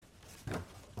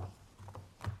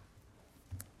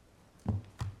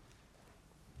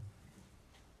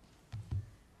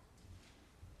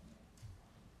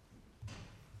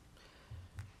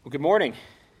Well, good morning.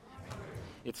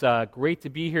 It's great to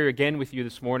be here again with you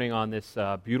this morning on this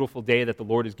beautiful day that the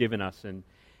Lord has given us. And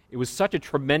it was such a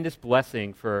tremendous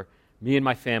blessing for me and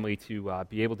my family to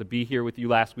be able to be here with you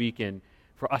last week and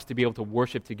for us to be able to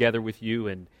worship together with you.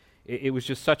 And it was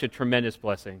just such a tremendous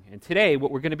blessing. And today,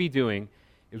 what we're going to be doing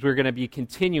is we're going to be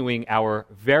continuing our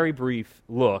very brief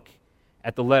look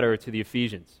at the letter to the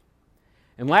Ephesians.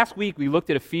 And last week, we looked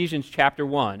at Ephesians chapter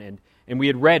 1, and we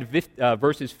had read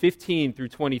verses 15 through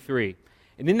 23.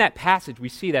 And in that passage, we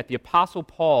see that the Apostle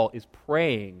Paul is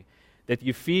praying that the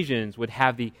Ephesians would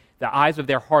have the eyes of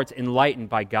their hearts enlightened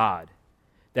by God,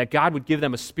 that God would give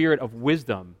them a spirit of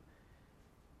wisdom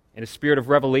and a spirit of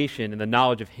revelation in the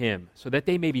knowledge of Him, so that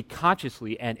they may be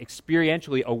consciously and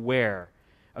experientially aware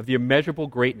of the immeasurable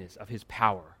greatness of His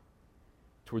power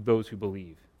toward those who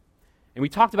believe. And we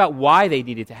talked about why they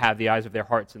needed to have the eyes of their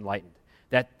hearts enlightened,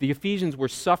 that the Ephesians were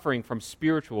suffering from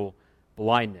spiritual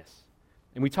blindness.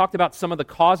 And we talked about some of the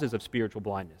causes of spiritual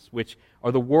blindness, which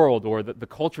are the world or the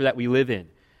culture that we live in,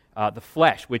 the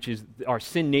flesh, which is our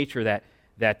sin nature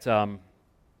that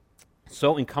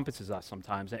so encompasses us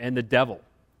sometimes, and the devil.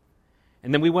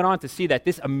 And then we went on to see that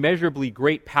this immeasurably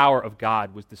great power of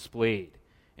God was displayed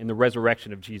in the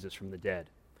resurrection of Jesus from the dead.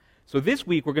 So this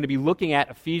week we're going to be looking at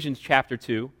Ephesians chapter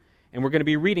 2, and we're going to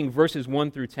be reading verses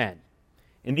 1 through 10.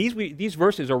 And these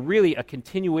verses are really a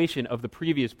continuation of the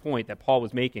previous point that Paul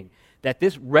was making, that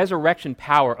this resurrection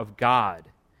power of God,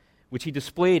 which He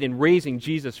displayed in raising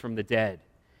Jesus from the dead,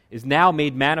 is now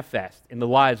made manifest in the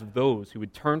lives of those who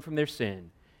would turn from their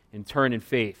sin and turn in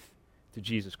faith to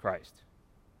Jesus Christ.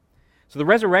 So the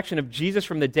resurrection of Jesus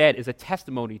from the dead is a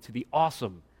testimony to the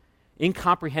awesome,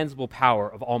 incomprehensible power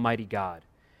of Almighty God.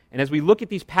 And as we look at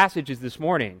these passages this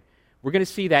morning, we're going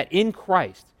to see that in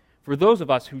Christ, for those of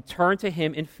us who turn to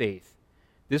Him in faith,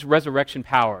 this resurrection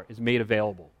power is made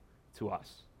available to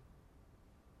us.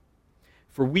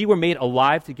 For we were made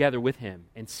alive together with Him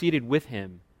and seated with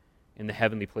Him in the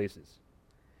heavenly places.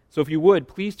 So if you would,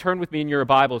 please turn with me in your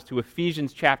Bibles to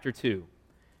Ephesians chapter 2.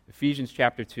 Ephesians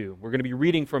chapter 2. We're going to be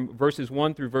reading from verses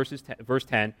 1 through verse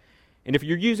 10. And if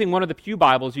you're using one of the Pew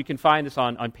Bibles, you can find this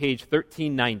on page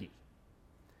 1390.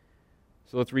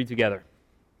 So let's read together.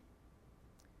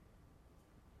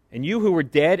 And you who were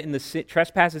dead in the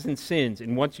trespasses and sins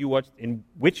in which you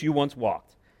once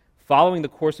walked, following the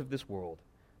course of this world,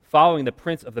 following the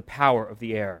prince of the power of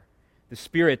the air, the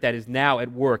spirit that is now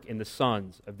at work in the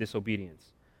sons of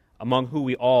disobedience, among whom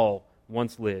we all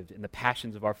once lived in the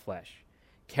passions of our flesh,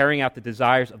 carrying out the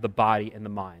desires of the body and the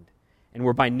mind, and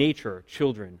were by nature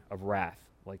children of wrath,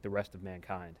 like the rest of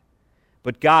mankind.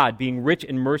 But God, being rich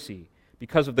in mercy,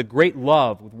 because of the great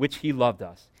love with which He loved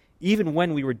us, even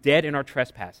when we were dead in our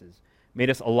trespasses, made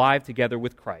us alive together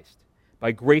with Christ.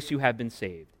 By grace you have been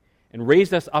saved, and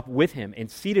raised us up with Him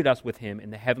and seated us with Him in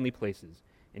the heavenly places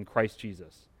in Christ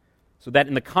Jesus, so that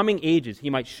in the coming ages He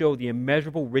might show the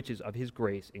immeasurable riches of His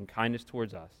grace and kindness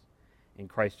towards us in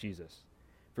Christ Jesus.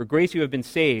 For grace you have been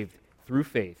saved through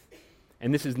faith,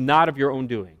 and this is not of your own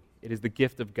doing. It is the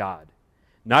gift of God,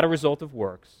 not a result of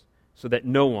works, so that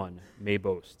no one may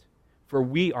boast. For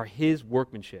we are His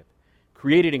workmanship,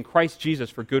 created in Christ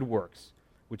Jesus for good works,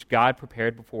 which God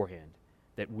prepared beforehand,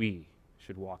 that we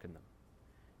should walk in them.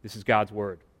 This is God's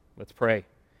word. Let's pray.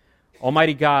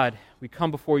 Almighty God, we come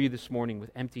before you this morning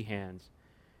with empty hands.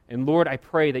 And Lord, I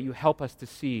pray that you help us to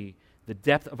see the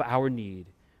depth of our need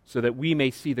so that we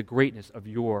may see the greatness of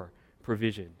your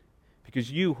provision. Because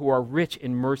you who are rich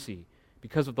in mercy,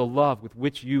 because of the love with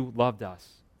which you loved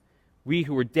us, we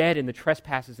who were dead in the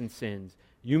trespasses and sins,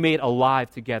 you made alive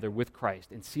together with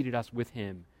Christ and seated us with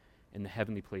Him in the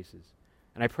heavenly places.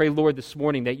 And I pray, Lord, this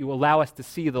morning that you allow us to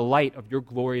see the light of your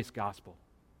glorious gospel.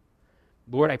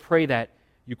 Lord, I pray that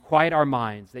you quiet our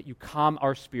minds, that you calm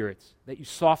our spirits, that you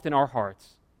soften our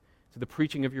hearts to the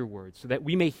preaching of your word, so that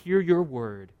we may hear your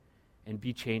word and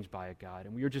be changed by it, God.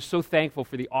 And we are just so thankful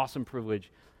for the awesome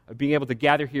privilege of being able to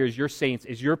gather here as your saints,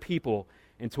 as your people,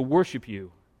 and to worship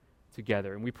you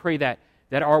together. And we pray that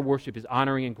our worship is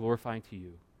honoring and glorifying to you,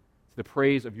 to the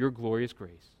praise of your glorious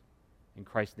grace. In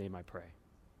Christ's name I pray.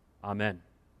 Amen.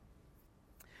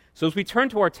 So as we turn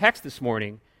to our text this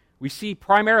morning, we see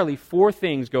primarily four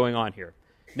things going on here.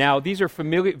 Now, these are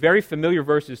very familiar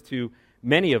verses to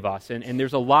many of us, and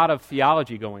there's a lot of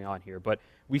theology going on here, but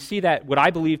we see that what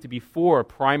I believe to be four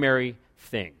primary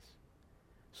things.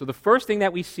 So the first thing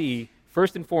that we see,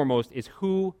 first and foremost, is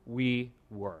who we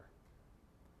were.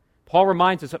 Paul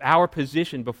reminds us of our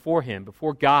position before Him,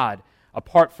 before God,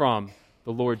 apart from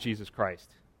the Lord Jesus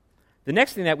Christ. The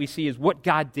next thing that we see is what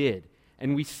God did,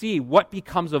 and we see what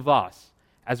becomes of us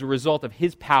as a result of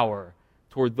His power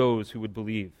toward those who would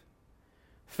believe.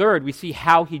 Third, we see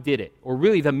how he did it, or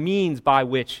really the means by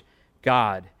which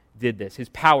God did this, his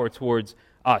power towards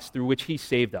us, through which he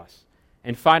saved us.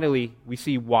 And finally, we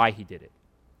see why he did it.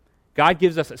 God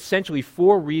gives us essentially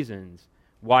 4 reasons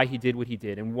why he did what he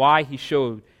did and why he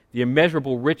showed the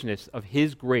immeasurable richness of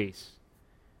his grace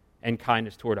and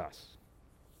kindness toward us.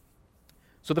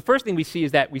 So the first thing we see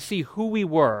is that we see who we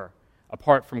were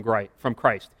apart from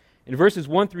Christ. In verses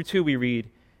 1 through 2 we read,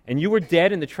 "And you were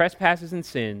dead in the trespasses and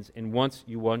sins in which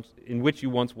you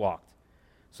once walked."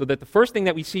 So that the first thing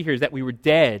that we see here is that we were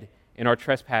dead in our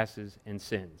trespasses and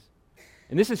sins.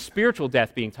 And this is spiritual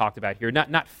death being talked about here,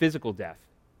 not physical death.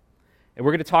 And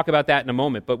we're going to talk about that in a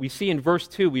moment. But we see in verse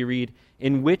 2, we read,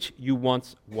 "in which you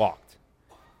once walked."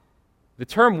 The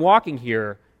term walking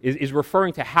here is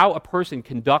referring to how a person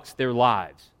conducts their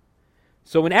lives.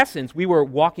 So in essence, we were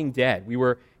walking dead. We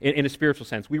were, in a spiritual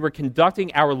sense, we were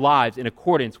conducting our lives in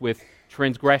accordance with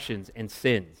transgressions and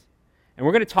sins. And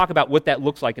we're going to talk about what that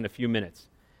looks like in a few minutes.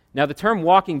 Now, the term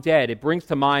walking dead, it brings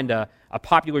to mind a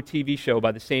popular TV show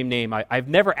by the same name. I've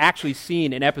never actually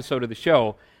seen an episode of the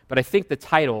show, but I think the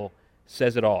title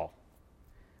says it all.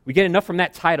 We get enough from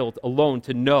that title alone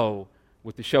to know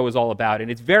what the show is all about. And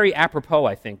it's very apropos,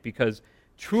 I think, because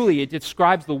truly it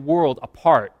describes the world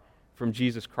apart from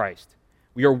Jesus Christ.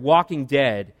 We are walking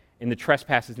dead in the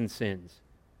trespasses and sins.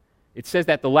 It says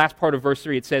that the last part of verse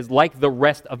 3, it says, like the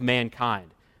rest of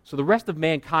mankind. So the rest of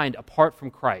mankind, apart from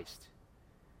Christ,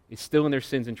 is still in their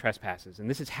sins and trespasses. And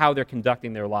this is how they're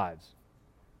conducting their lives.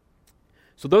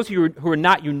 So those who are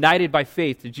not united by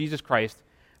faith to Jesus Christ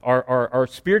are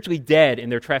spiritually dead in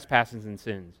their trespasses and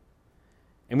sins.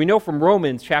 And we know from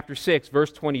Romans chapter 6,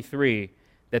 verse 23,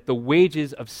 that the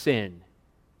wages of sin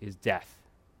is death.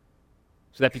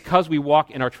 So that because we walk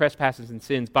in our trespasses and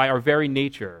sins, by our very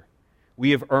nature,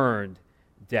 we have earned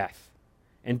death.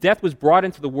 And death was brought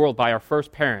into the world by our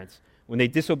first parents when they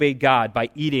disobeyed God by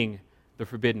eating the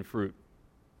forbidden fruit.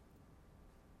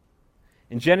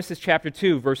 In Genesis chapter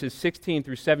 2, verses 16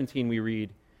 through 17, we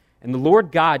read, "And the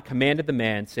Lord God commanded the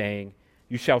man, saying,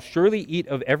 You shall surely eat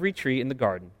of every tree in the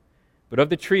garden, but of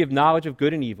the tree of knowledge of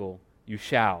good and evil you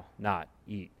shall not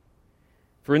eat.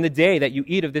 For in the day that you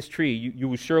eat of this tree, you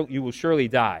will surely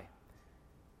die."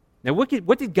 Now, what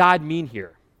did God mean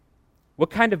here? What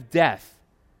kind of death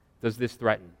does this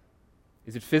threaten?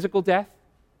 Is it physical death?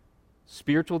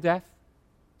 Spiritual death?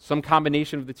 Some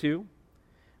combination of the two?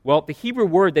 Well, the Hebrew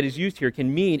word that is used here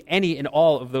can mean any and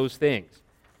all of those things.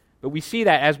 But we see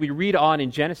that as we read on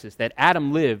in Genesis, that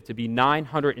Adam lived to be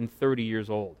 930 years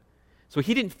old. So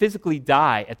he didn't physically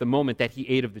die at the moment that he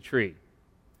ate of the tree.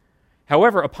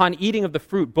 However, upon eating of the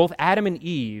fruit, both Adam and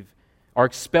Eve are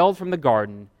expelled from the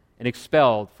garden and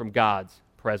expelled from God's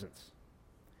presence.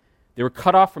 They were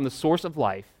cut off from the source of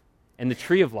life and the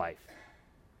tree of life.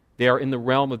 They are in the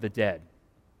realm of the dead.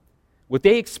 What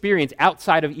they experience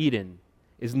outside of Eden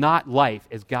is not life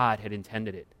as God had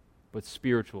intended it, but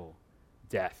spiritual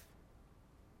death.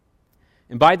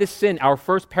 And by this sin, our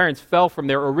first parents fell from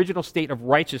their original state of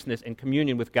righteousness and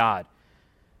communion with God.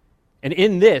 And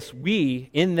in this, we,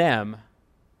 in them,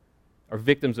 are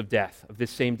victims of death, of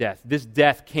this same death. This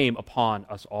death came upon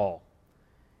us all.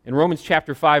 In Romans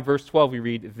chapter 5, verse 12, we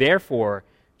read, "Therefore,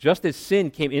 just as sin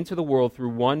came into the world through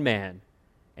one man,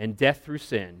 and death through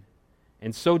sin,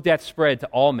 and so death spread to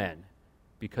all men,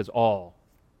 because all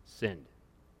sinned."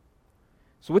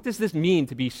 So what does this mean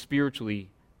to be spiritually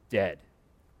dead?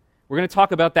 We're going to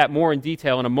talk about that more in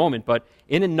detail in a moment, but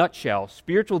in a nutshell,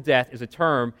 spiritual death is a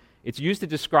term. It's used to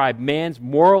describe man's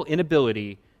moral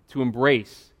inability to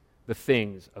embrace the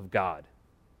things of God.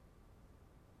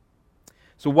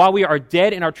 So while we are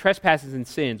dead in our trespasses and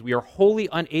sins, we are wholly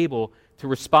unable to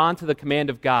respond to the command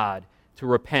of God to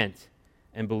repent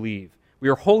and believe. We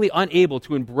are wholly unable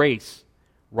to embrace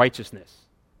righteousness.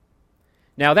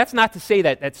 Now, that's not to say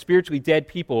that spiritually dead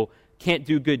people can't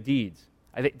do good deeds.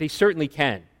 They certainly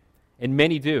can, and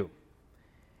many do.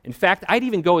 In fact, I'd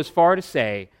even go as far to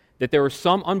say that there are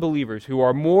some unbelievers who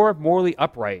are more morally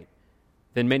upright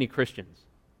than many Christians.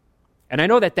 And I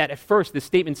know that at first this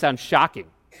statement sounds shocking,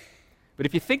 but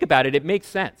if you think about it, it makes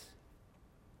sense.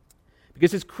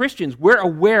 Because as Christians, we're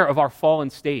aware of our fallen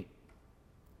state.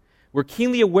 We're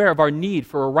keenly aware of our need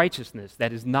for a righteousness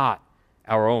that is not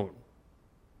our own.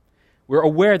 We're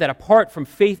aware that apart from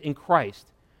faith in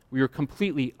Christ, we are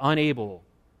completely unable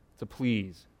to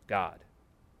please God.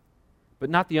 But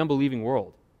not the unbelieving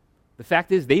world. The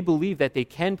fact is, they believe that they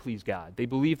can please God. They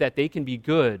believe that they can be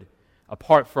good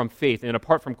apart from faith and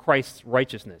apart from Christ's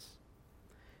righteousness.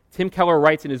 Tim Keller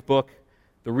writes in his book,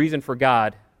 The Reason for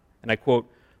God, and I quote,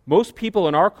 "Most people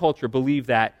in our culture believe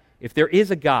that if there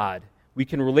is a God, we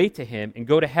can relate to him and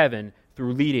go to heaven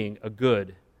through leading a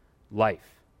good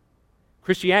life.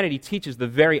 Christianity teaches the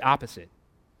very opposite.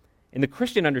 In the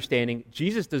Christian understanding,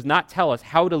 Jesus does not tell us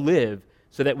how to live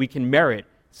so that we can merit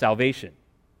salvation.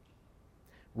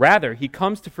 Rather, he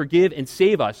comes to forgive and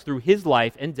save us through his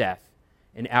life and death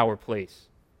in our place.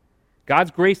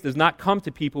 God's grace does not come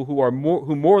to people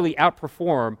who morally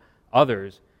outperform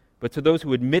others, but to those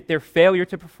who admit their failure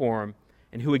to perform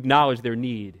and who acknowledge their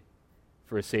need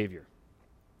for a Savior.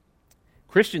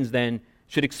 Christians, then,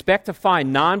 should expect to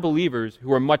find non-believers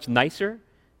who are much nicer,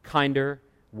 kinder,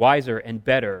 wiser, and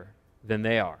better than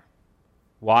they are.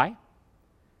 Why?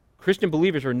 Christian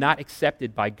believers are not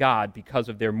accepted by God because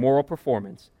of their moral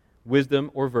performance, wisdom,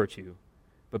 or virtue,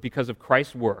 but because of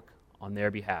Christ's work on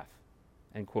their behalf.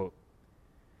 End quote.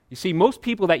 You see, most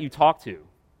people that you talk to,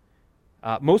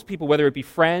 most people, whether it be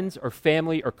friends or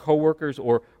family or coworkers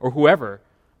or whoever,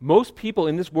 most people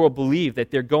in this world believe that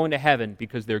they're going to heaven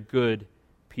because they're good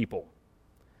people.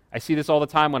 I see this all the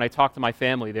time when I talk to my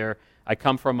family. I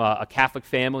come from a Catholic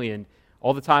family, and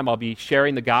all the time I'll be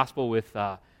sharing the gospel with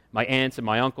my aunts and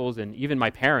my uncles and even my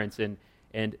parents, and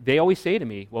they always say to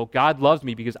me, well, God loves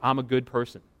me because I'm a good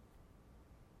person.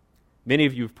 Many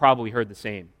of you have probably heard the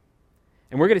same.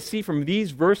 And we're going to see from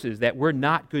these verses that we're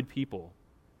not good people,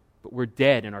 but we're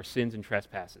dead in our sins and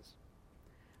trespasses.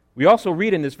 We also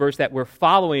read in this verse that we're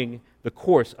following the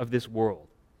course of this world.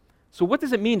 So what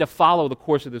does it mean to follow the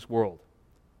course of this world?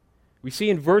 We see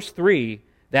in verse 3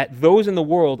 that those in the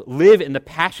world live in the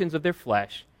passions of their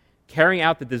flesh, carrying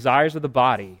out the desires of the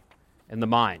body and the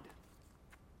mind.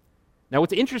 Now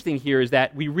what's interesting here is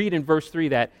that we read in verse 3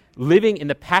 that living in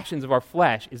the passions of our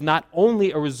flesh is not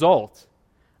only a result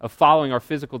of following our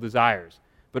physical desires,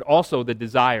 but also the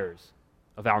desires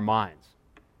of our minds.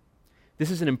 This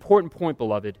is an important point,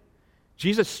 beloved.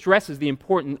 Jesus stresses the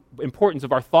importance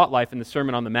of our thought life in the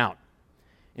Sermon on the Mount.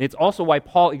 And it's also why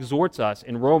Paul exhorts us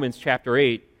in Romans chapter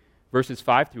 8, verses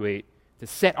 5 through 8, to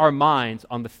set our minds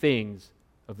on the things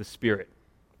of the Spirit.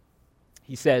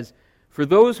 He says, "For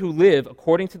those who live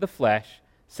according to the flesh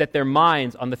set their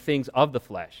minds on the things of the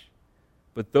flesh,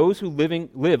 but those who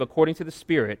live according to the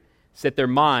Spirit set their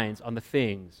minds on the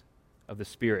things of the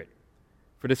Spirit.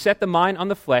 For to set the mind on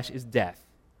the flesh is death,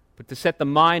 but to set the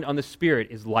mind on the Spirit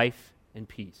is life and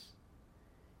peace."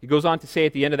 He goes on to say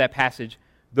at the end of that passage,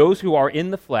 "Those who are in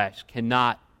the flesh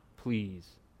cannot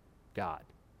please God."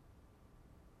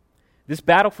 This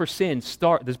battle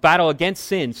against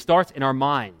sin starts in our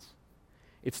minds.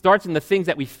 It starts in the things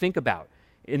that we think about,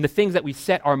 in the things that we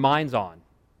set our minds on.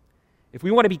 If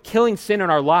we want to be killing sin in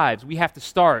our lives, we have to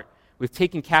start with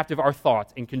taking captive our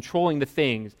thoughts and controlling the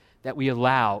things that we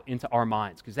allow into our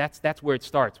minds, because that's where it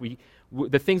starts.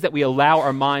 The things that we allow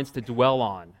our minds to dwell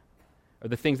on are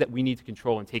the things that we need to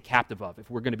control and take captive of if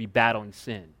we're going to be battling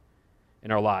sin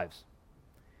in our lives.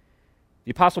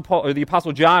 The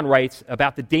Apostle John writes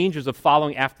about the dangers of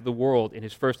following after the world in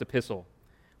his first epistle.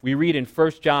 We read in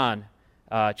 1 John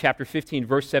chapter 15,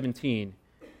 verse 17,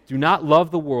 "Do not love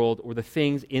the world or the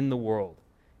things in the world.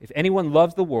 If anyone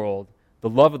loves the world, the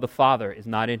love of the Father is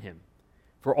not in him.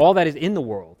 For all that is in the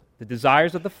world, the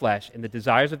desires of the flesh and the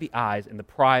desires of the eyes and the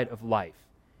pride of life,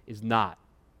 is not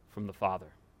from the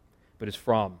Father, but is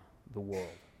from the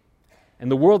world. And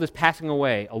the world is passing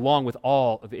away along with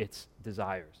all of its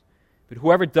desires. But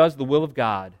whoever does the will of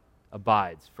God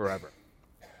abides forever."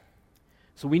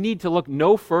 So we need to look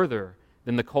no further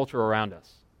than the culture around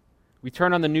us. We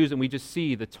turn on the news and we just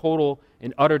see the total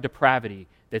and utter depravity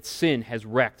that sin has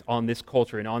wreaked on this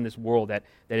culture and on this world that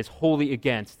is wholly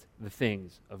against the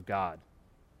things of God.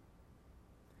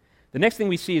 The next thing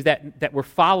we see is that we're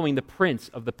following the prince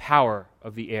of the power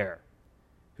of the air,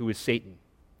 who is Satan.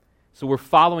 So we're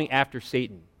following after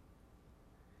Satan.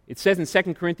 It says in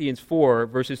 2 Corinthians 4,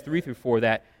 verses 3 through 4,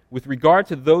 that with regard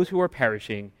to those who are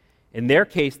perishing, in their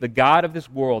case the God of this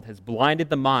world has blinded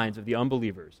the minds of the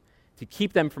unbelievers to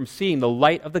keep them from seeing the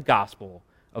light of the gospel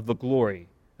of the glory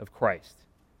of Christ,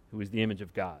 who is the image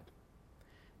of God.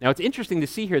 Now it's interesting to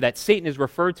see here that Satan is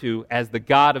referred to as the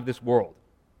God of this world.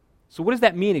 So what does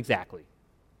that mean exactly?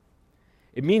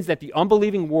 It means that the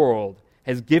unbelieving world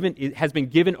has been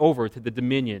given over to the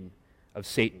dominion of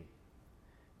Satan.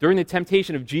 During the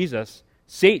temptation of Jesus,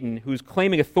 Satan, who's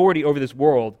claiming authority over this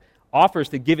world, offers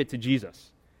to give it to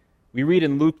Jesus. We read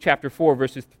in Luke chapter 4,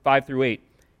 verses 5 through 8,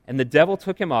 "And the devil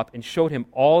took him up and showed him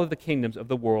all of the kingdoms of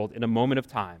the world in a moment of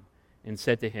time, and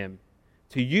said to him,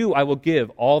 'To you I will give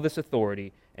all this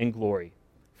authority and glory,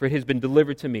 for it has been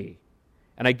delivered to me,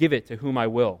 and I give it to whom I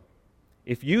will.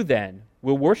 If you then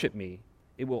will worship me,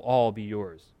 it will all be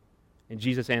yours.' And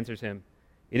Jesus answers him,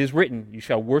 'It is written, you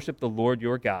shall worship the Lord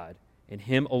your God, and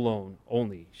him alone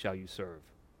only shall you serve.'"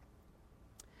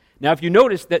 Now, if you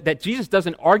notice that Jesus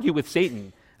doesn't argue with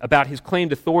Satan about his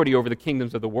claimed authority over the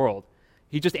kingdoms of the world,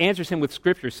 he just answers him with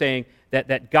Scripture saying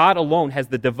that God alone has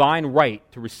the divine right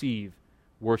to receive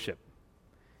worship.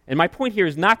 And my point here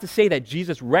is not to say that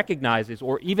Jesus recognizes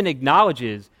or even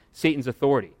acknowledges Satan's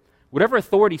authority. Whatever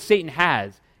authority Satan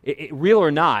has, real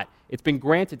or not, it's been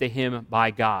granted to him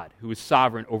by God, who is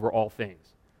sovereign over all things.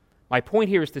 My point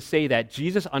here is to say that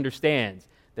Jesus understands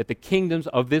that the kingdoms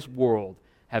of this world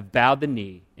have bowed the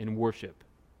knee in worship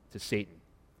to Satan.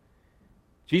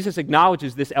 Jesus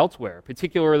acknowledges this elsewhere,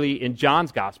 particularly in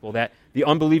John's gospel, that the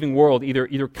unbelieving world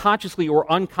either consciously or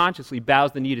unconsciously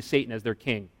bows the knee to Satan as their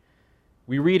king.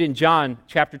 We read in John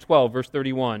chapter 12, verse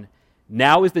 31,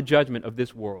 "Now is the judgment of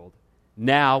this world.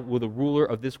 Now will the ruler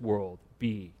of this world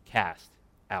be cast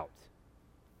out."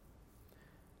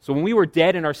 So when we were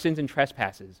dead in our sins and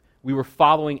trespasses, we were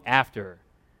following after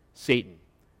Satan,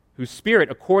 whose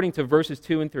spirit, according to verses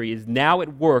 2 and 3, is now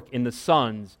at work in the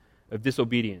sons of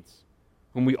disobedience,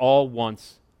 whom we all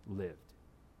once lived.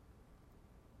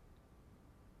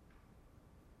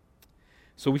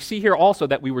 So we see here also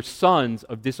that we were sons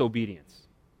of disobedience.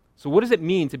 So what does it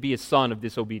mean to be a son of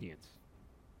disobedience?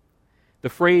 The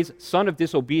phrase son of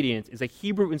disobedience is a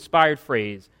Hebrew-inspired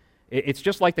phrase. It's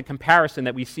just like the comparison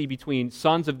that we see between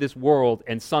sons of this world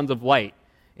and sons of light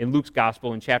in Luke's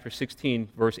gospel in chapter 16,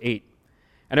 verse 8.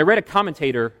 And I read a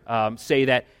commentator say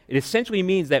that it essentially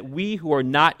means that we who are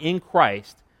not in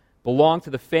Christ belong to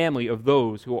the family of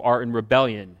those who are in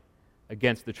rebellion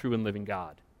against the true and living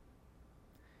God.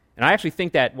 And I actually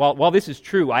think that, while this is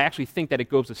true, I actually think that it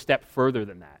goes a step further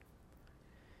than that.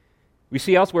 We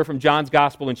see elsewhere from John's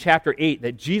gospel in chapter 8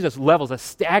 that Jesus levels a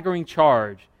staggering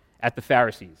charge at the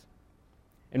Pharisees.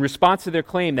 In response to their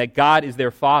claim that God is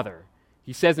their Father,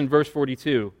 he says in verse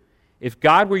 42, "If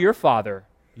God were your Father,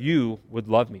 you would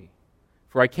love me.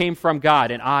 For I came from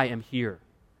God, and I am here.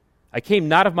 I came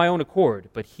not of my own accord,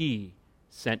 but He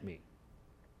sent me.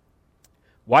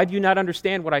 Why do you not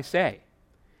understand what I say?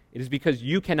 It is because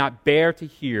you cannot bear to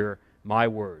hear my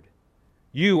word.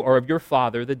 You are of your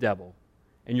father, the devil,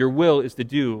 and your will is to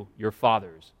do your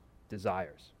father's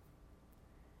desires."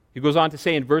 He goes on to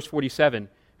say in verse 47,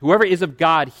 "Whoever is of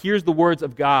God hears the words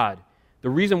of God. The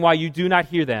reason why you do not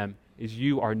hear them is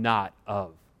you are not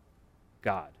of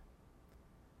God."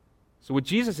 So what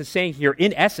Jesus is saying here,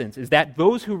 in essence, is that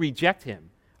those who reject him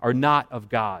are not of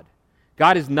God.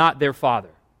 God is not their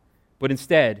Father, but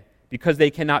instead, because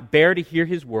they cannot bear to hear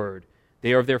his word,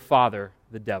 they are of their father,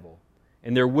 the devil,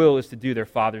 and their will is to do their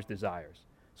father's desires.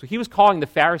 So he was calling the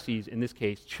Pharisees, in this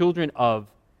case, children of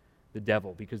the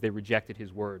devil, because they rejected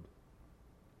his word.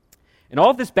 And all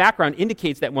of this background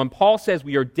indicates that when Paul says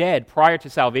we are dead prior to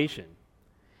salvation,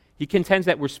 he contends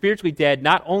that we're spiritually dead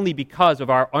not only because of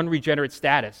our unregenerate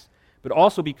status, but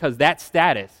also because that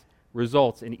status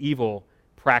results in evil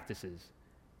practices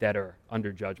that are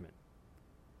under judgment.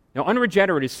 Now,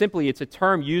 unregenerate is simply, it's a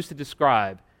term used to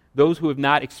describe those who have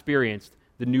not experienced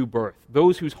the new birth,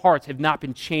 those whose hearts have not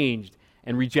been changed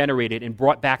and regenerated and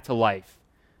brought back to life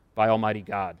by Almighty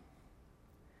God.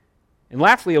 And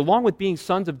lastly, along with being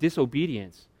sons of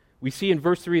disobedience, we see in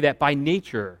verse 3 that by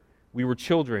nature we were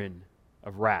children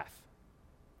of wrath.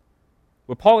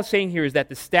 What Paul is saying here is that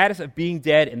the status of being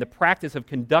dead and the practice of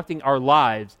conducting our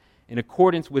lives in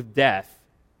accordance with death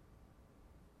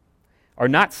are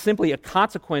not simply a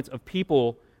consequence of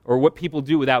people or what people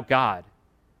do without God,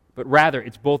 but rather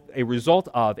it's both a result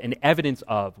of and evidence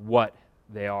of what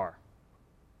they are.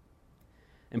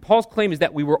 And Paul's claim is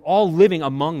that we were all living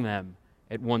among them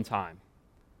at one time.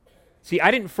 See,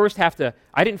 I didn't first have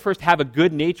a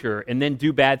good nature and then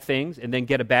do bad things and then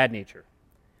get a bad nature.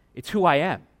 It's who I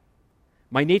am.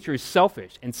 My nature is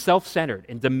selfish and self-centered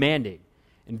and demanding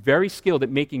and very skilled at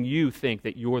making you think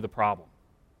that you're the problem.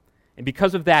 And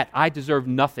because of that, I deserve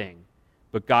nothing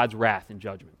but God's wrath and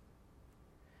judgment.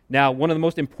 Now, one of the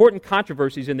most important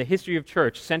controversies in the history of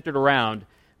church centered around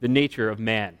the nature of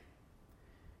man.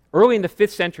 Early in the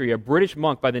 5th century, a British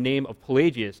monk by the name of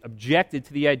Pelagius objected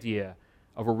to the idea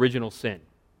of original sin.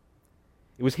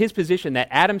 It was his position that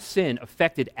Adam's sin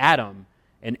affected Adam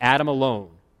and Adam alone,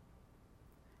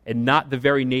 and not the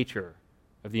very nature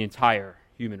of the entire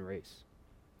human race.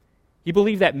 He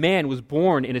believed that man was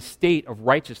born in a state of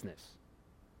righteousness,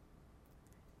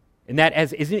 and that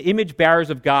as image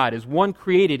bearers of God, as one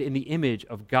created in the image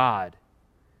of God,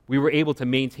 we were able to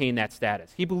maintain that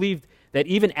status. He believed that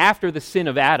even after the sin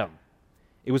of Adam,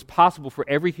 it was possible for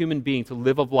every human being to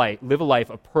live a life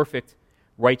of perfect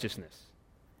righteousness,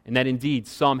 and that indeed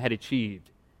some had achieved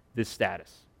this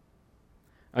status.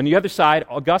 On the other side,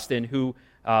 Augustine, who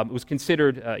was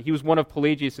considered, he was one of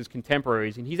Pelagius'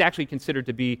 contemporaries, and he's actually considered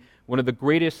to be one of the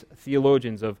greatest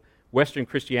theologians of Western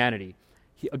Christianity,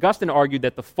 Augustine argued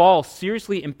that the fall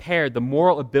seriously impaired the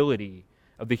moral ability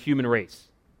of the human race.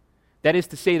 That is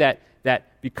to say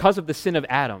that because of the sin of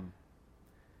Adam,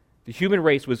 the human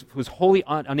race was wholly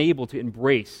unable to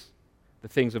embrace the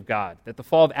things of God. That the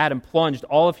fall of Adam plunged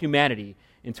all of humanity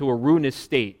into a ruinous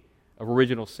state of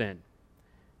original sin.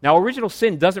 Now, original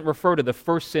sin doesn't refer to the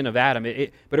first sin of Adam,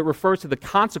 but it refers to the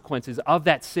consequences of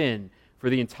that sin for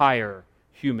the entire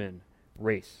human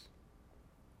race.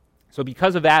 So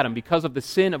because of Adam, because of the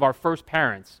sin of our first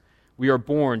parents, we are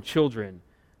born children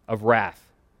of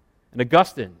wrath. And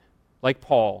Augustine, like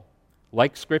Paul,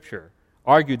 like Scripture,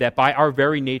 argued that by our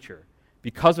very nature,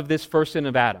 because of this first sin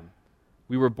of Adam,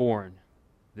 we were born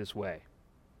this way.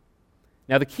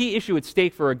 Now, the key issue at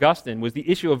stake for Augustine was the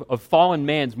issue of fallen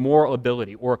man's moral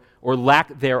ability, or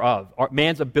lack thereof,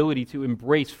 man's ability to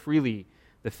embrace freely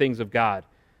the things of God.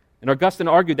 And Augustine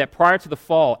argued that prior to the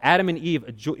fall, Adam and Eve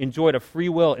enjoyed a free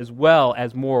will as well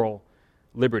as moral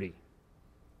liberty.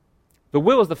 The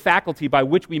will is the faculty by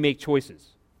which we make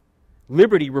choices.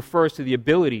 Liberty refers to the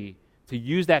ability to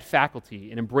use that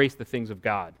faculty and embrace the things of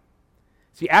God.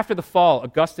 See, after the fall,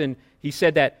 Augustine, he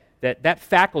said that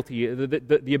faculty,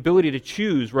 the ability to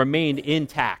choose, remained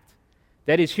intact.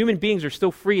 That is, human beings are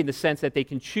still free in the sense that they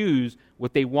can choose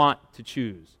what they want to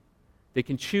choose. They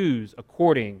can choose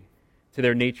according to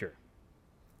their nature.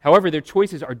 However, their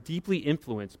choices are deeply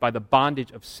influenced by the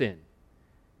bondage of sin,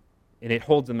 and it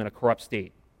holds them in a corrupt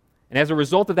state. And as a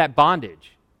result of that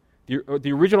bondage,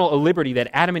 the original liberty that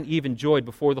Adam and Eve enjoyed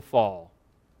before the fall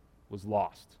was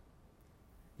lost.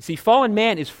 You see, fallen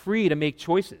man is free to make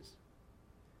choices,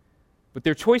 but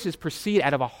their choices proceed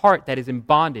out of a heart that is in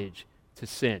bondage to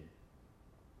sin.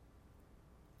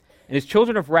 And as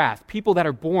children of wrath, people that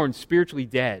are born spiritually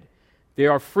dead, they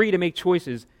are free to make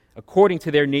choices according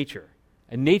to their nature,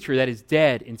 a nature that is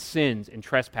dead in sins and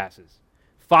trespasses,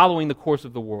 following the course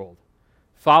of the world,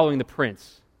 following the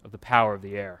prince of the power of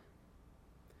the air.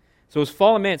 So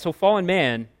fallen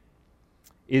man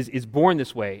is born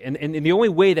this way, and the only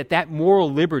way that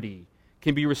moral liberty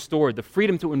can be restored, the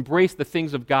freedom to embrace the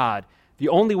things of God, the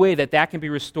only way that can be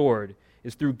restored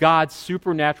is through God's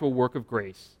supernatural work of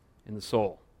grace in the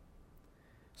soul.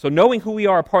 So knowing who we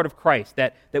are a part of Christ,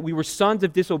 that we were sons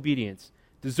of disobedience,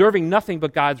 deserving nothing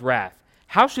but God's wrath,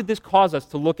 how should this cause us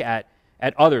to look at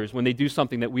others when they do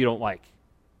something that we don't like?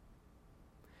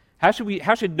 How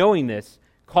should knowing this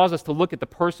cause us to look at the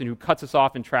person who cuts us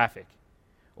off in traffic,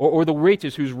 or the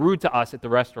waitress who's rude to us at the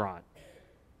restaurant?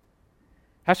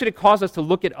 How should it cause us to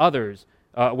look at others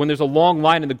when there's a long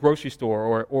line in the grocery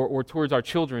store, or towards our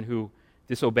children who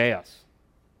disobey us?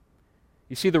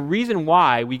 You see, the reason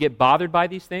why we get bothered by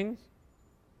these things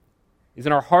is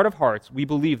in our heart of hearts, we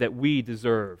believe that we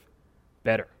deserve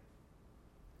better.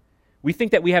 We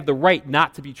think that we have the right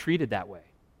not to be treated that way.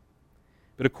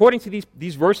 But according to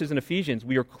these verses in Ephesians,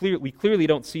 we clearly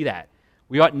don't see that.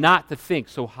 We ought not to think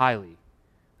so highly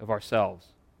of ourselves.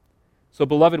 So,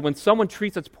 beloved, when someone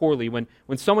treats us poorly, when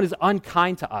someone is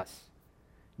unkind to us,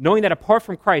 knowing that apart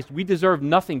from Christ, we deserve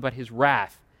nothing but his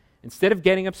wrath, instead of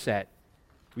getting upset,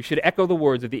 we should echo the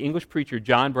words of the English preacher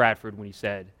John Bradford when he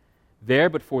said, "There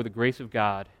but for the grace of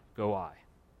God go I."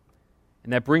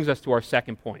 And that brings us to our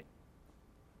second point.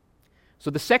 So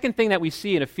the second thing that we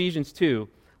see in Ephesians 2,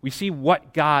 we see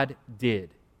what God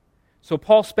did. So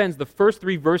Paul spends the first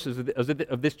 3 verses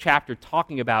of this chapter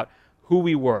talking about who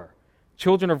we were,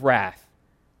 children of wrath,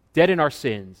 dead in our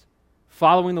sins,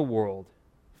 following the world,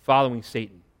 following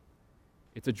Satan.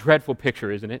 It's a dreadful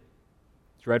picture, isn't it?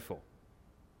 It's dreadful.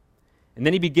 And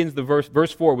then he begins the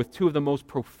verse 4 with 2 of the most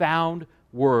profound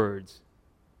words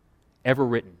ever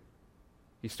written.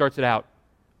 He starts it out,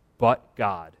 "But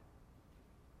God."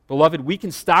 Beloved, we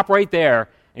can stop right there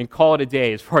and call it a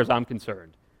day as far as I'm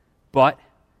concerned. But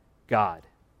God.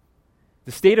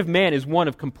 The state of man is one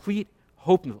of complete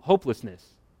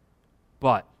hopelessness.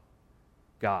 But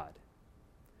God.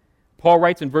 Paul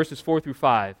writes in verses 4 through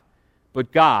 5,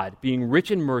 "But God, being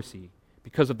rich in mercy,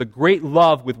 because of the great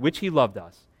love with which he loved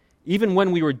us, even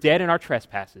when we were dead in our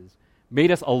trespasses, made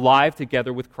us alive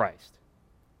together with Christ."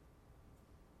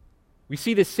 We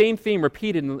see this same theme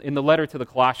repeated in the letter to the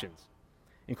Colossians.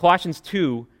 In Colossians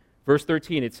 2, verse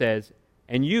 13, it says,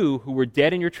 "And you, who were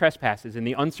dead in your trespasses in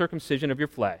the uncircumcision of your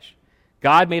flesh,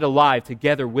 God made alive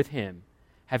together with him,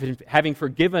 having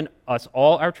forgiven us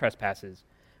all our trespasses,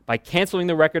 by canceling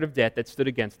the record of debt that stood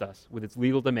against us with its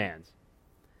legal demands.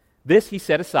 This he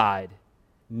set aside,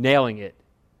 nailing it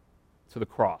to the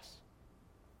cross."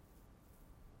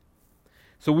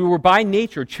 So we were by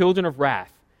nature children of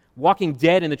wrath, walking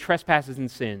dead in the trespasses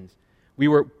and sins. We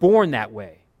were born that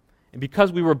way. And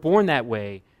because we were born that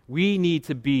way, we need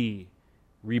to be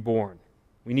reborn.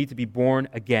 We need to be born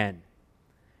again.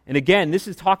 And again, this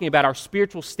is talking about our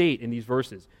spiritual state in these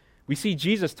verses. We see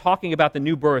Jesus talking about the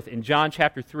new birth in John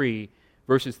chapter 3,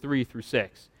 verses 3 through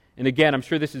 6. And again, I'm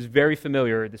sure this is very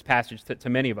familiar, this passage, to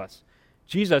many of us.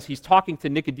 Jesus, he's talking to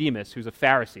Nicodemus, who's a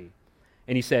Pharisee,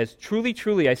 and he says, "Truly,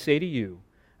 truly, I say to you,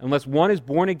 unless one is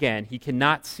born again, he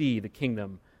cannot see the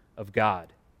kingdom of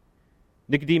God."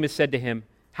 Nicodemus said to him,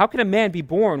 "How can a man be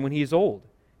born when he is old?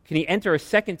 Can he enter a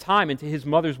second time into his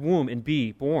mother's womb and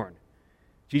be born?"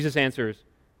 Jesus answers,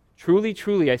 "Truly,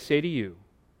 truly, I say to you,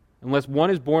 unless one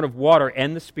is born of water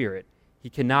and the Spirit, he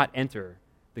cannot enter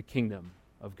the kingdom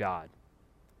of God.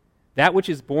 That which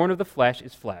is born of the flesh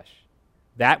is flesh.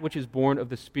 That which is born of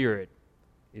the Spirit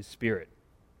is spirit."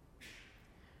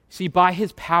 See, by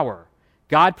his power,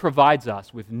 God provides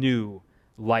us with new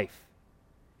life.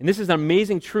 And this is an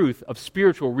amazing truth of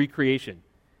spiritual recreation.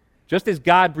 Just as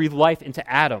God breathed life into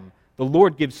Adam, the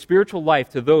Lord gives spiritual life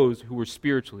to those who were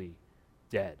spiritually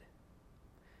dead.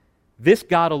 This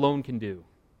God alone can do.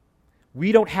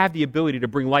 We don't have the ability to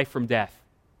bring life from death.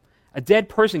 A dead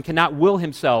person cannot will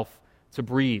himself to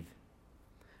breathe.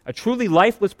 A truly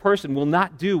lifeless person will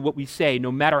not do what we say,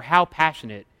 no matter how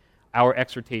passionate our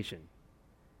exhortation.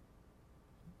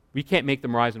 We can't make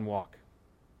them rise and walk.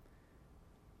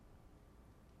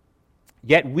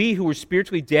 Yet we who were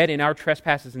spiritually dead in our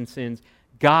trespasses and sins,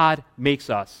 God makes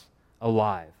us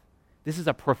alive. This is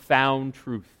a profound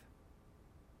truth.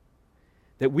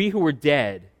 That we who were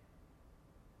dead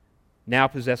now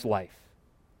possess life.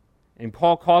 And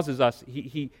Paul causes us,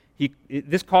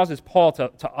 this causes Paul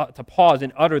to pause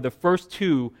and utter the first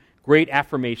two great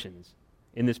affirmations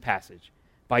in this passage.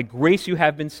 By grace you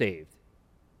have been saved.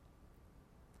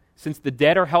 Since the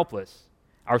dead are helpless,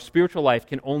 our spiritual life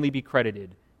can only be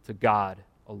credited to God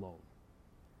alone.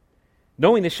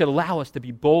 Knowing this should allow us to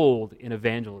be bold in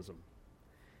evangelism.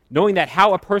 Knowing that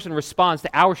how a person responds to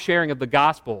our sharing of the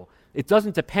gospel, it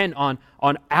doesn't depend on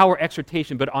our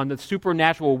exhortation, but on the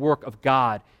supernatural work of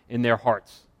God in their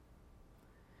hearts.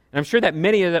 And I'm sure that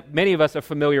many of us are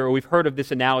familiar, or we've heard of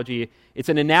this analogy. It's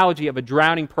an analogy of a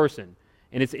drowning person,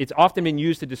 and it's often been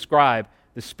used to describe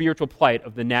the spiritual plight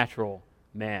of the natural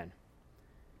man.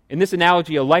 In this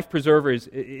analogy, a life preserver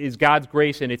is God's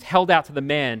grace, and it's held out to the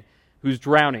man who's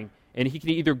drowning, and he can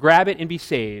either grab it and be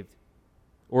saved,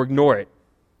 or ignore it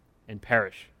and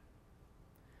perish.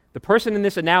 The person in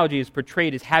this analogy is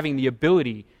portrayed as having the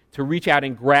ability to reach out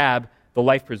and grab the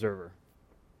life preserver.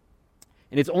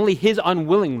 And it's only his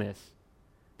unwillingness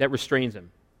that restrains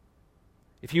him.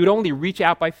 If he would only reach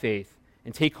out by faith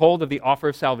and take hold of the offer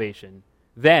of salvation,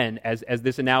 then, as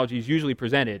this analogy is usually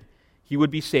presented, he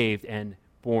would be saved and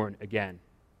born again.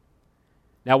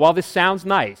 Now, while this sounds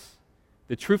nice,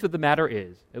 the truth of the matter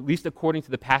is, at least according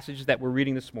to the passages that we're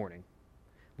reading this morning,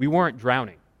 we weren't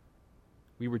drowning.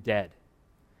 We were dead.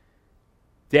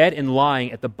 Dead and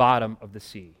lying at the bottom of the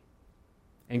sea.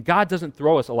 And God doesn't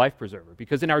throw us a life preserver,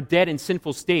 because in our dead and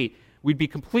sinful state, we'd be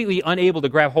completely unable to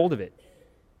grab hold of it.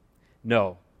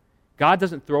 No, God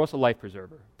doesn't throw us a life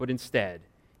preserver, but instead,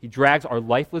 he drags our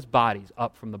lifeless bodies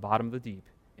up from the bottom of the deep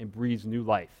and breathes new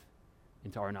life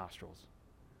into our nostrils.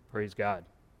 Praise God.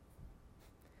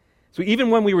 So even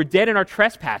when we were dead in our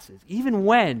trespasses, even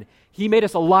when he made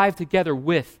us alive together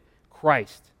with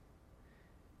Christ,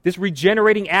 this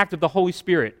regenerating act of the Holy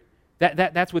Spirit,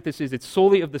 that's what this is. It's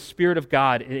solely of the Spirit of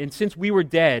God. And since we were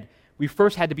dead, we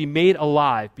first had to be made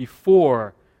alive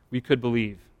before we could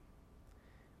believe.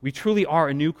 We truly are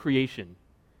a new creation,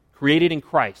 created in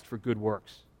Christ for good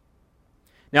works.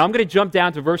 Now I'm going to jump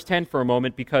down to verse 10 for a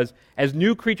moment, because as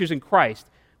new creatures in Christ,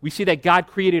 we see that God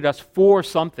created us for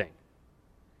something.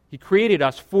 He created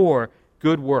us for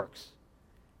good works.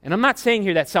 And I'm not saying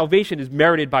here that salvation is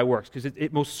merited by works, because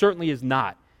it most certainly is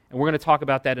not. And we're going to talk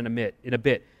about that in a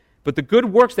bit. But the good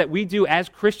works that we do as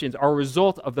Christians are a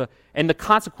result of the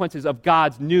consequences of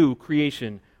God's new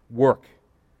creation work.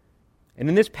 And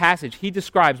in this passage, he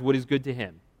describes what is good to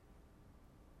him,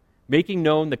 making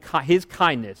known his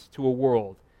kindness to a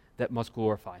world that must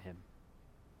glorify him.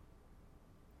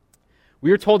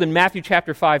 We are told in Matthew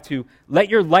chapter 5 to let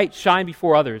your light shine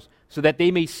before others so that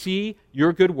they may see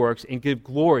your good works and give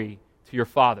glory to your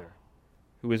Father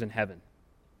who is in heaven.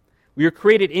 We are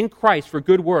created in Christ for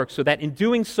good works so that in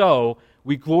doing so,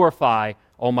 we glorify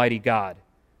Almighty God.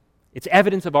 It's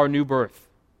evidence of our new birth,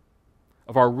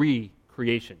 of our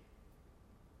re-creation.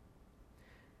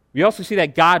 We also see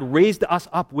that God raised us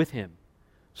up with him.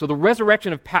 So the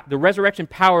resurrection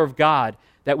power of God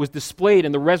that was displayed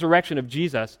in the resurrection of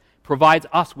Jesus provides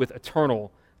us with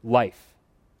eternal life.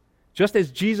 Just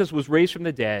as Jesus was raised from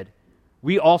the dead,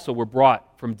 we also were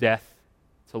brought from death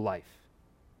to life.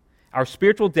 Our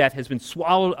spiritual death has been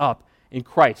swallowed up in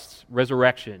Christ's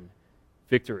resurrection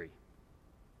victory.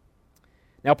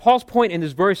 Now, Paul's point in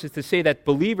this verse is to say that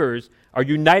believers are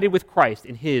united with Christ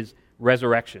in his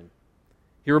resurrection.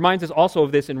 He reminds us also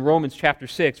of this in Romans chapter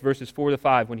 6, verses 4 to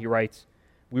 5, when he writes,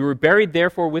 "We were buried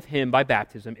therefore with him by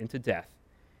baptism into death,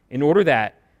 in order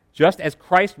that, just as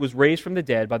Christ was raised from the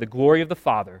dead by the glory of the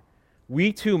Father,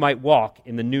 we too might walk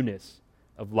in the newness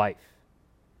of life.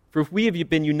 For if we have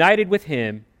been united with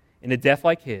him in a death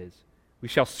like his, we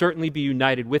shall certainly be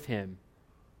united with him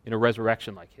in a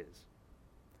resurrection like his."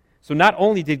 So not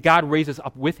only did God raise us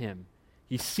up with him,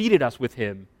 he seated us with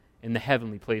him in the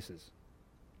heavenly places.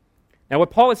 Now what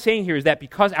Paul is saying here is that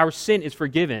because our sin is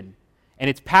forgiven and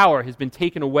its power has been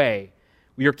taken away,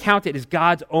 we are counted as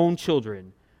God's own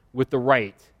children with the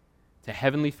right to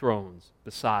heavenly thrones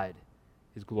beside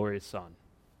his glorious Son.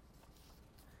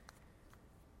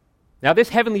 Now this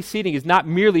heavenly seating is not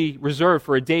merely reserved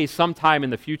for a day sometime in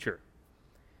the future.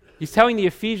 He's telling the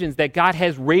Ephesians that God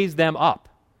has raised them up,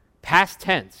 past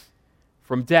tense,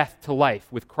 from death to life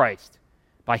with Christ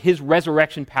by his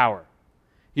resurrection power.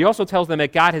 He also tells them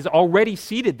that God has already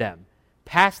seated them,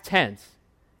 past tense,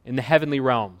 in the heavenly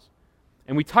realms.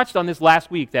 And we touched on this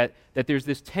last week, that there's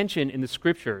this tension in the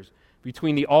Scriptures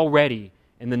between the already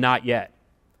and the not yet.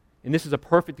 And this is a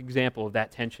perfect example of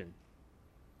that tension.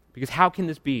 Because how can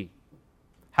this be?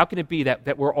 How can it be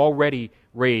that we're already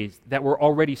raised, that we're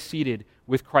already seated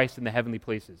with Christ in the heavenly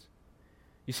places?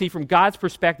 You see, from God's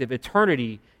perspective,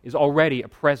 eternity is already a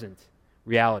present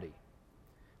reality.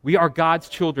 We are God's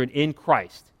children in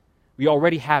Christ. We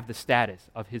already have the status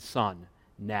of his Son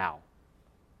now.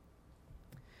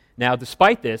 Now,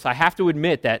 despite this, I have to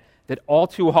admit that all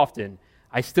too often,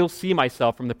 I still see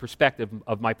myself from the perspective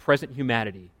of my present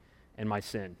humanity and my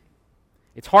sin.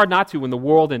 It's hard not to when the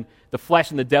world and the flesh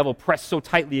and the devil press so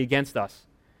tightly against us.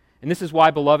 And this is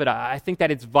why, beloved, I think that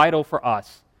it's vital for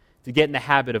us to get in the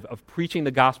habit of preaching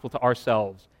the gospel to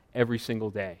ourselves every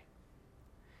single day.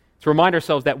 To remind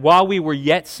ourselves that while we were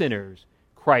yet sinners,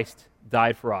 Christ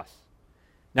died for us.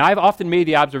 Now, I've often made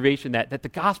the observation that the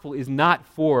gospel is not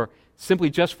simply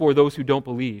just for those who don't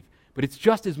believe, but it's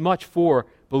just as much for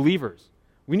believers.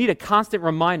 We need a constant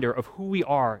reminder of who we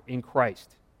are in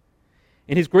Christ.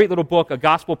 In his great little book, A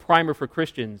Gospel Primer for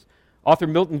Christians, author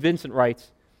Milton Vincent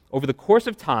writes, "Over the course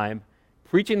of time,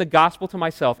 preaching the gospel to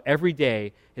myself every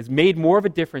day has made more of a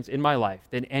difference in my life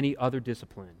than any other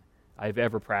discipline I have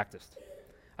ever practiced.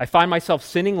 I find myself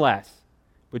sinning less,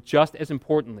 but just as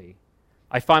importantly,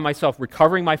 I find myself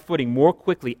recovering my footing more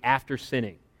quickly after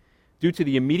sinning due to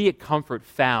the immediate comfort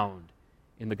found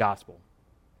in the gospel."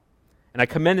 And I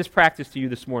commend this practice to you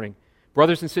this morning.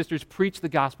 Brothers and sisters, preach the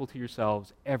gospel to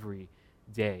yourselves every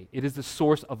day. It is the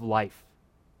source of life.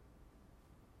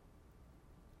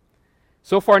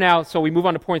 So far now, so we move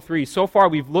on to point 3. So far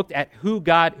we've looked at who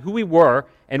we were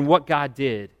and what God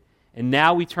did. And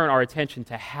now we turn our attention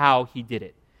to how he did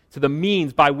it, to the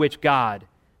means by which God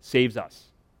saves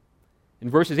us. In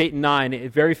verses 8 and 9,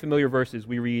 very familiar verses,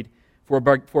 we read, For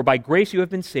by grace you have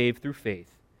been saved through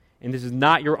faith, and this is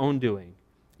not your own doing.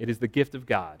 It is the gift of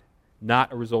God,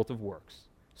 not a result of works,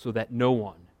 so that no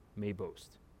one may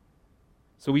boast."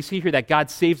 So we see here that God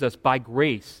saves us by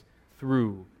grace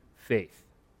through faith.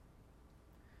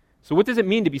 So what does it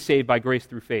mean to be saved by grace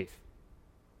through faith?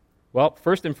 Well,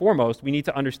 first and foremost, we need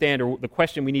to understand, or the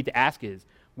question we need to ask is,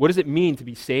 what does it mean to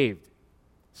be saved?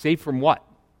 Saved from what?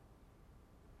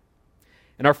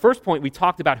 In our first point, we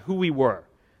talked about who we were.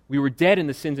 We were dead in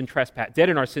our sins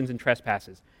and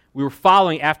trespasses. We were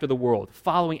following after the world,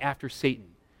 following after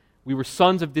Satan. We were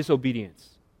sons of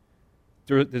disobedience,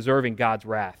 deserving God's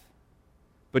wrath.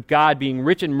 But God, being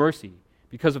rich in mercy,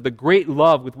 because of the great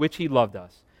love with which he loved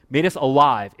us, made us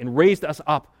alive and raised us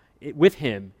up with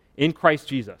him in Christ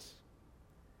Jesus.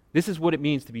 This is what it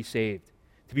means to be saved,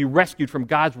 to be rescued from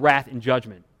God's wrath and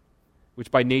judgment,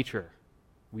 which by nature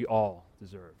we all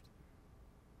deserved.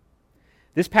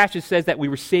 This passage says that we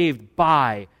were saved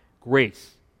by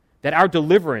grace, that our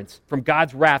deliverance from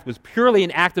God's wrath was purely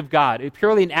an act of God,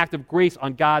 purely an act of grace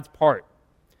on God's part.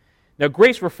 Now,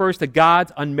 grace refers to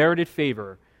God's unmerited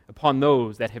favor upon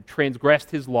those that have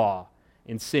transgressed his law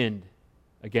and sinned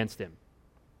against him.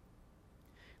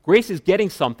 Grace is getting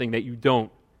something that you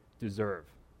don't deserve.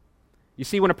 You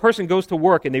see, when a person goes to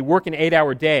work and they work an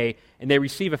 8-hour day and they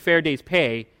receive a fair day's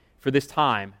pay for this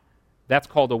time, that's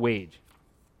called a wage.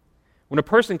 When a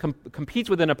person competes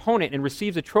with an opponent and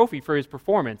receives a trophy for his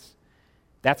performance,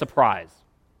 that's a prize.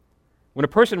 When a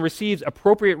person receives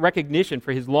appropriate recognition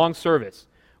for his long service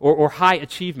or high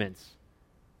achievements,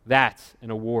 that's an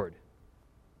award.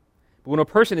 But when a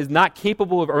person is not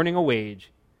capable of earning a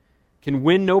wage, can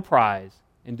win no prize,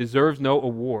 and deserves no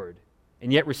award,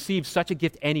 and yet receives such a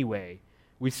gift anyway,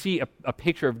 we see a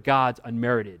picture of God's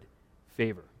unmerited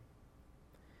favor.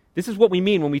 This is what we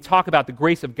mean when we talk about the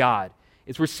grace of God.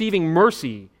 It's receiving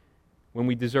mercy when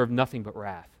we deserve nothing but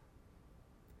wrath.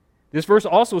 This verse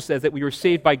also says that we were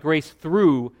saved by grace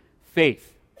through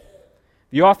faith.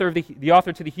 The author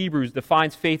to the Hebrews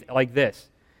defines faith like this: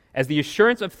 as the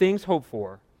assurance of things hoped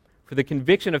for the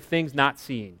conviction of things not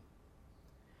seen.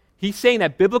 He's saying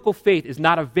that biblical faith is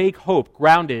not a vague hope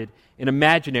grounded in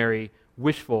imaginary,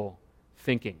 wishful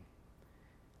thinking.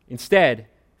 Instead,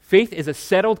 faith is a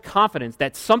settled confidence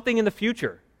that something in the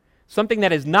future, something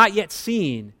that is not yet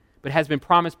seen but has been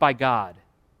promised by God,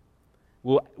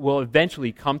 will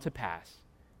eventually come to pass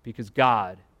because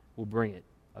God will bring it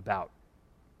about.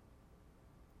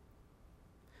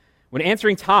 When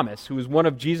answering Thomas, who was one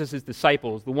of Jesus'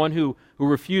 disciples, the one who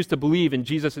refused to believe in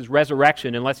Jesus'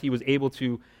 resurrection unless he was able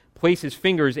to place his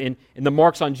fingers in the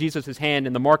marks on Jesus' hand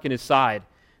and the mark in his side,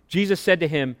 Jesus said to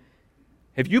him,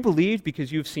 "Have you believed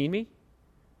because you have seen me?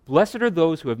 Blessed are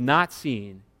those who have not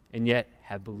seen and yet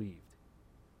have believed."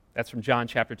 That's from John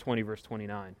chapter 20, verse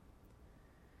 29.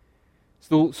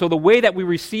 So the way that we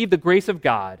receive the grace of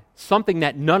God, something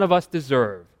that none of us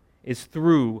deserve, is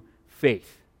through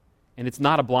faith. And it's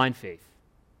not a blind faith,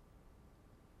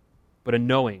 but a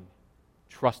knowing,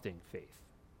 trusting faith.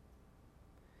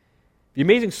 The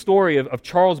amazing story of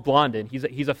Charles Blondin,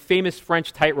 he's a famous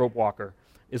French tightrope walker,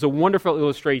 is a wonderful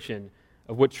illustration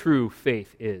of what true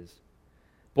faith is.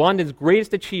 Blondin's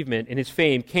greatest achievement in his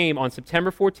fame came on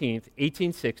September 14th,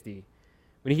 1860,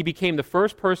 when he became the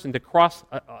first person to cross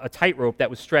a tightrope that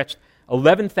was stretched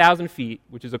 11,000 feet,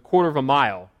 which is a quarter of a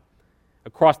mile,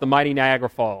 across the mighty Niagara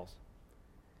Falls.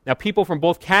 Now, people from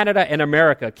both Canada and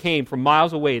America came from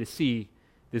miles away to see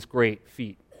this great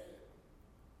feat.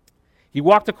 He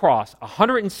walked across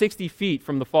 160 feet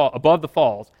from above the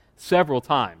falls several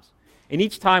times, and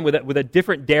each time with a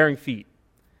different daring feat.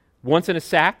 Once in a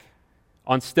sack,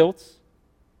 on stilts,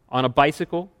 on a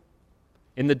bicycle,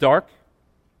 in the dark,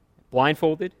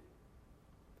 blindfolded.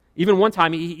 Even one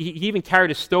time, he even carried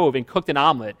a stove and cooked an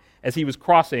omelet as he was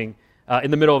crossing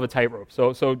in the middle of a tightrope.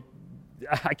 So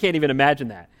I can't even imagine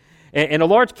that. And a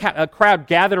large crowd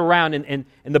gathered around, and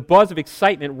the buzz of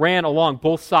excitement ran along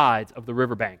both sides of the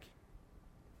riverbank.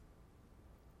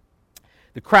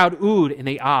 The crowd oohed and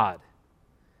they ahed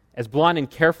as Blondin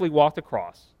carefully walked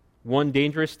across, one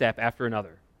dangerous step after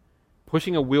another,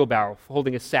 pushing a wheelbarrow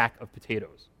holding a sack of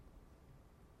potatoes.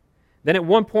 Then at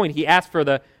one point, he asked for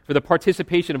the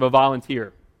participation of a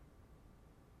volunteer.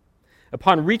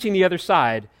 Upon reaching the other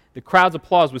side, the crowd's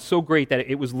applause was so great that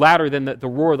it was louder than the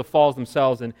roar of the falls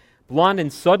themselves, and Blondin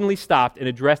suddenly stopped and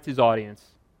addressed his audience.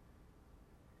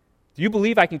 "Do you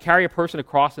believe I can carry a person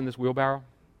across in this wheelbarrow?"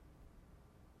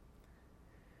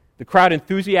 The crowd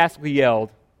enthusiastically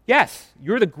yelled, "Yes,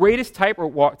 you're the greatest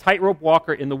tightrope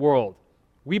walker in the world.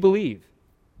 We believe."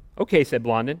 "Okay," said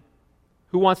Blondin.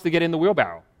 "Who wants to get in the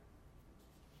wheelbarrow?"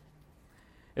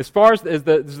 As far as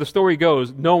the story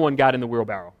goes, no one got in the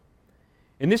wheelbarrow.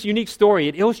 In this unique story,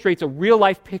 it illustrates a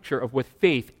real-life picture of what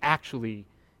faith actually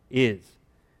is.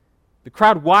 The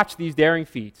crowd watched these daring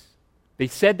feats. They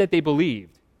said that they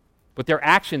believed, but their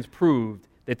actions proved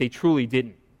that they truly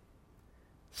didn't.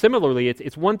 Similarly,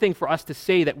 it's one thing for us to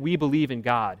say that we believe in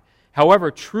God. However,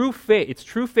 it's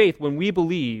true faith when we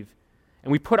believe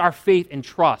and we put our faith and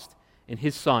trust in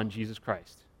His Son, Jesus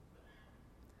Christ.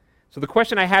 So the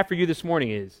question I have for you this morning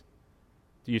is,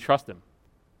 do you trust Him?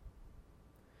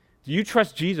 Do you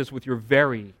trust Jesus with your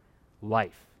very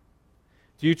life?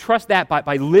 Do you trust that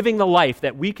by living the life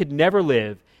that we could never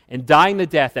live and dying the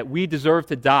death that we deserve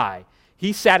to die,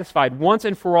 He satisfied once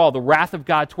and for all the wrath of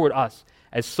God toward us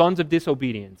as sons of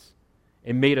disobedience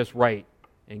and made us right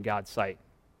in God's sight?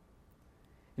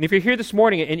 And if you're here this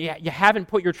morning and you haven't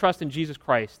put your trust in Jesus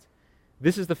Christ,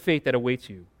 this is the fate that awaits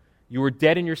you. You were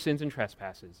dead in your sins and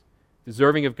trespasses,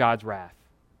 deserving of God's wrath.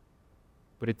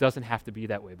 But it doesn't have to be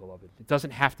that way, beloved. It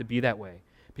doesn't have to be that way.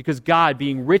 Because God,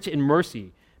 being rich in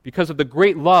mercy, because of the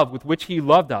great love with which He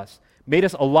loved us, made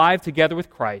us alive together with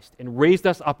Christ and raised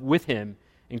us up with Him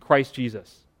in Christ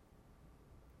Jesus,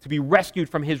 to be rescued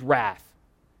from His wrath,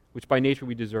 which by nature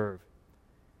we deserve.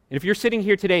 And if you're sitting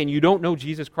here today and you don't know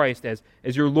Jesus Christ as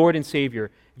your Lord and Savior,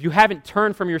 if you haven't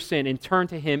turned from your sin and turned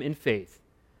to Him in faith,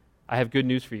 I have good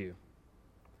news for you.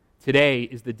 Today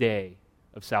is the day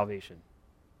of salvation.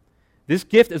 This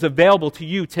gift is available to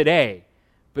you today,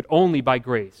 but only by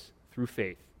grace through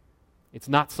faith. It's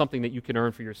not something that you can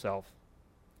earn for yourself.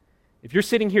 If you're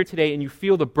sitting here today and you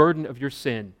feel the burden of your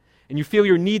sin, and you feel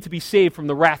your need to be saved from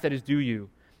the wrath that is due you,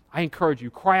 I encourage you,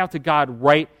 cry out to God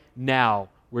right now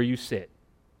where you sit.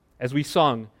 as we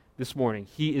sung this morning,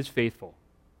 he is faithful.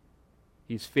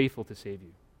 He is faithful to save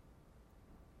you.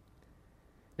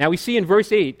 Now we see in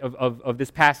verse 8 of this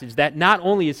passage that not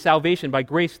only is salvation by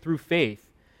grace through faith,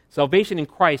 salvation in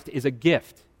Christ is a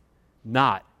gift,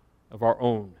 not of our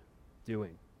own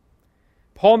doing.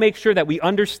 Paul makes sure that we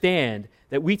understand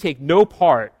that we take no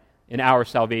part in our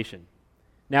salvation.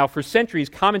 Now, for centuries,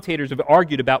 commentators have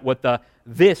argued about what the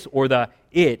this or the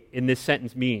it in this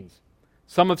sentence means.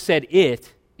 Some have said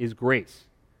it is grace.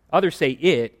 Others say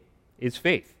it is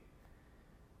faith.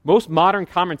 Most modern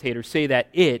commentators say that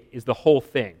it is the whole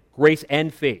thing, grace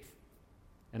and faith.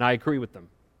 And I agree with them.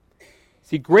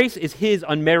 See, grace is his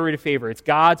unmerited favor. It's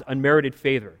God's unmerited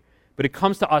favor. But it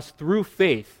comes to us through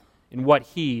faith in what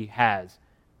he has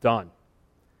done.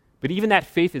 But even that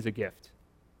faith is a gift,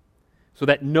 so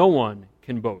that no one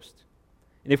can boast.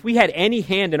 And if we had any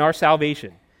hand in our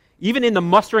salvation, even in the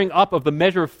mustering up of the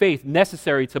measure of faith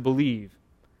necessary to believe,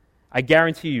 I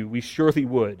guarantee you we surely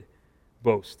would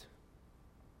boast.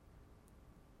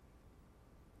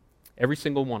 Every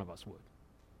single one of us would.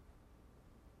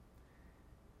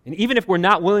 And even if we're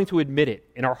not willing to admit it,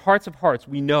 in our hearts of hearts,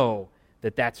 we know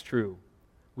that that's true.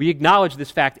 We acknowledge this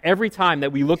fact every time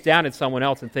that we look down at someone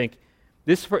else and think,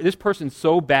 this person's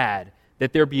so bad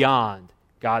that they're beyond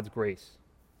God's grace.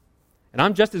 And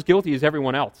I'm just as guilty as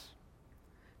everyone else.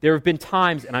 There have been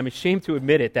times, and I'm ashamed to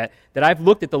admit it, that I've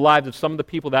looked at the lives of some of the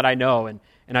people that I know, and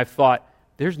I've thought,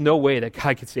 there's no way that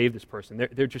God could save this person.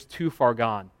 They're just too far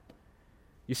gone.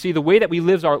 You see, the way that we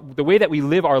live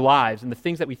our lives and the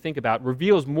things that we think about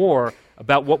reveals more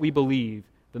about what we believe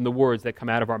than the words that come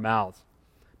out of our mouths.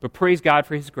 But praise God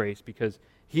for his grace, because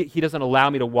he doesn't allow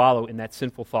me to wallow in that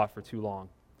sinful thought for too long.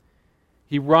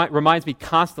 He reminds me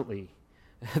constantly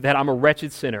that I'm a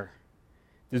wretched sinner,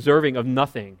 deserving of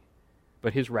nothing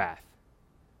but his wrath.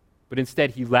 But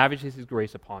instead, he lavishes his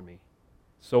grace upon me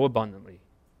so abundantly,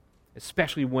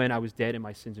 especially when I was dead in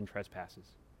my sins and trespasses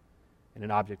and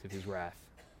an object of his wrath.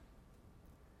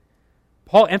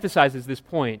 Paul emphasizes this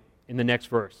point in the next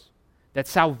verse, that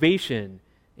salvation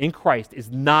in Christ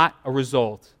is not a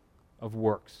result of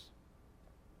works.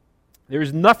 There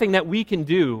is nothing that we can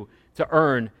do to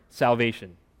earn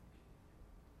salvation.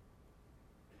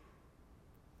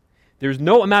 There's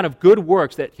no amount of good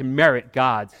works that can merit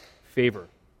God's favor.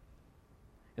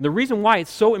 And the reason why it's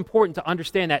so important to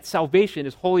understand that salvation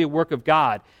is wholly a work of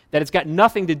God, that it's got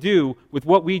nothing to do with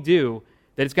what we do,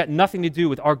 that it's got nothing to do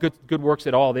with our good works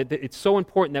at all. It's so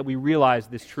important that we realize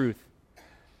this truth.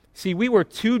 See, we were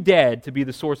too dead to be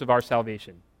the source of our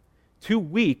salvation, too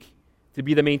weak to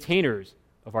be the maintainers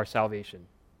of our salvation.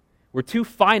 We're too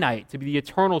finite to be the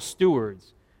eternal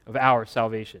stewards of our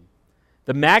salvation.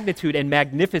 The magnitude and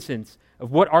magnificence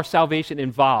of what our salvation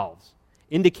involves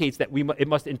indicates that it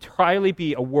must entirely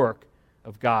be a work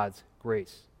of God's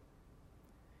grace.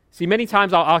 See, many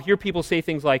times I'll hear people say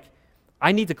things like,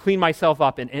 I need to clean myself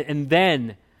up and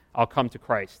then I'll come to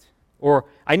Christ. Or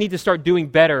I need to start doing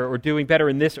better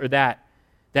in this or that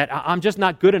I'm just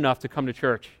not good enough to come to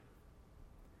church.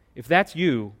 If that's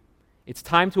you, it's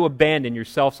time to abandon your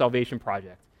self-salvation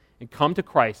project and come to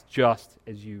Christ just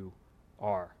as you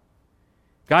are.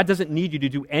 God doesn't need you to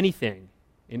do anything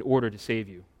in order to save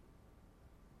you.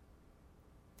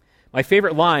 My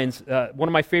favorite lines, one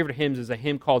of my favorite hymns is a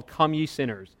hymn called Come Ye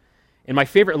Sinners. And my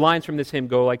favorite lines from this hymn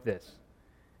go like this.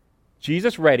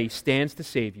 Jesus ready stands to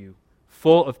save you,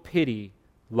 full of pity,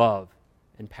 love,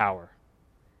 and power.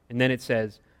 And then it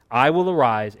says, I will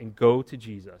arise and go to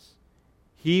Jesus.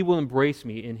 He will embrace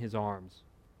me in his arms.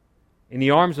 In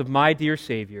the arms of my dear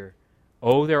Savior,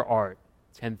 oh, there art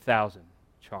 10,000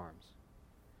 charms.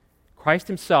 Christ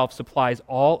himself supplies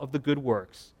all of the good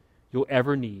works you'll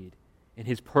ever need in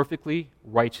his perfectly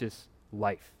righteous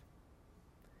life.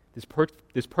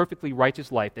 This perfectly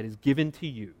righteous life that is given to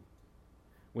you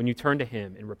when you turn to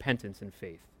him in repentance and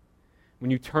faith.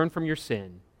 When you turn from your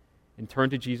sin and turn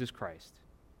to Jesus Christ,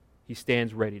 he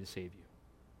stands ready to save you.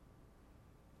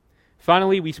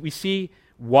 Finally, we see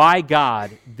why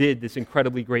God did this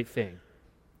incredibly great thing.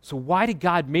 So why did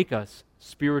God make us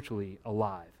spiritually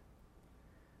alive?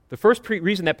 The first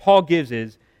reason that Paul gives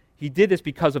is he did this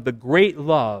because of the great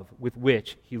love with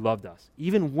which he loved us,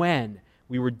 even when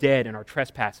we were dead in our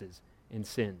trespasses and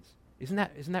sins. Isn't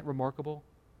that remarkable?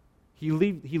 He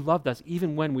loved us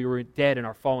even when we were dead in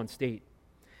our fallen state.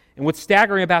 And what's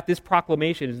staggering about this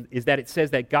proclamation is that it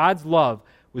says that God's love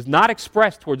was not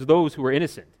expressed towards those who were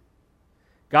innocent.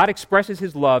 God expresses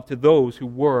his love to those who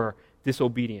were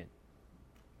disobedient,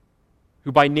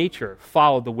 who by nature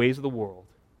followed the ways of the world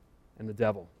and the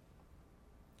devil.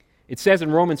 It says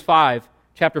in Romans 5,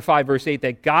 chapter 5, verse 8,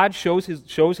 that God shows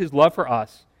his love for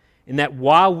us in that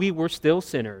while we were still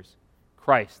sinners,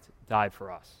 Christ died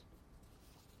for us.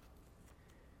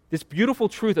 This beautiful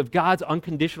truth of God's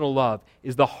unconditional love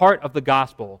is the heart of the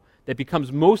gospel that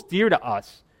becomes most dear to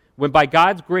us when by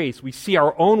God's grace we see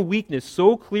our own weakness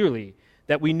so clearly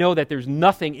that we know that there's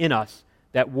nothing in us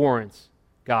that warrants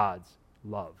God's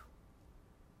love.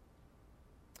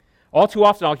 All too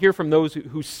often I'll hear from those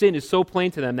whose sin is so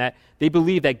plain to them that they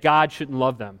believe that God shouldn't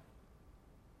love them.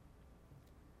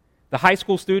 The high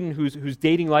school student whose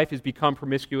dating life has become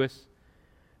promiscuous,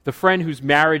 the friend whose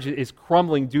marriage is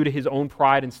crumbling due to his own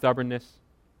pride and stubbornness,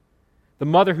 the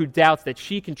mother who doubts that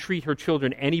she can treat her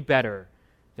children any better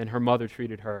than her mother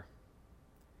treated her.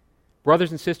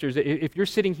 Brothers and sisters, if you're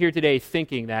sitting here today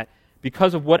thinking that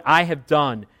because of what I have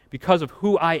done, because of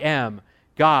who I am,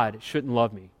 God shouldn't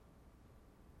love me,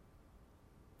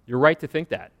 you're right to think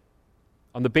that.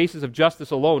 On the basis of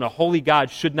justice alone, a holy God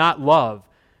should not love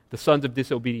the sons of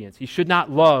disobedience. He should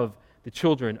not love the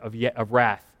children of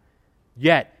wrath.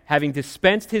 Yet, having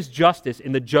dispensed his justice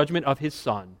in the judgment of his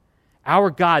Son, our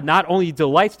God not only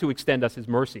delights to extend us his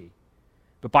mercy,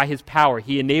 but by his power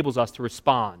he enables us to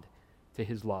respond to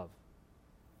his love.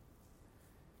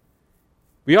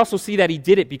 We also see that he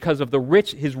did it because of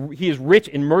he is rich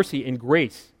in mercy and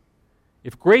grace.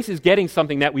 If grace is getting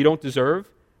something that we don't deserve,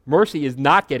 mercy is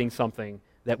not getting something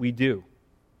that we do.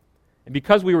 And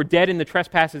because we were dead in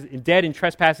trespasses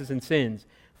and sins,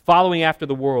 following after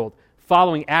the world,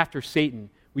 following after Satan,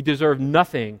 we deserve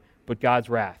nothing but God's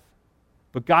wrath.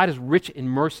 But God is rich in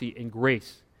mercy and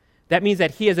grace. That means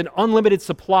that he has an unlimited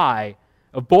supply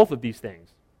of both of these things.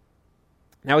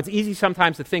 Now, it's easy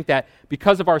sometimes to think that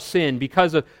because of our sin,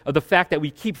 because of the fact that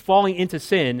we keep falling into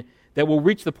sin, that we'll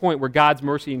reach the point where God's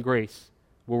mercy and grace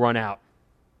will run out.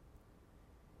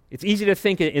 It's easy to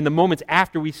think in the moments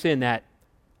after we sin that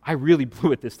I really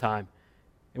blew it this time.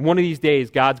 And one of these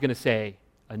days, God's going to say,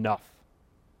 enough,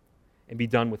 and be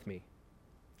done with me.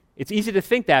 It's easy to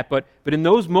think that, but in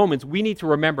those moments, we need to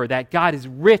remember that God is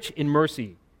rich in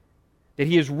mercy, that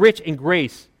he is rich in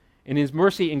grace, and his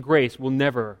mercy and grace will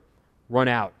never run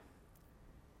out.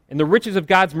 And the riches of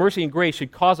God's mercy and grace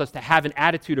should cause us to have an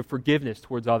attitude of forgiveness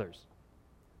towards others.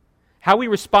 How we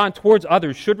respond towards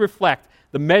others should reflect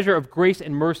the measure of grace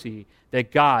and mercy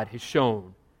that God has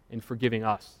shown in forgiving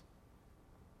us.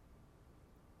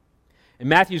 In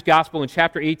Matthew's Gospel in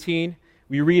chapter 18,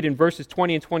 we read in verses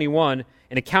 20 and 21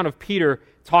 an account of Peter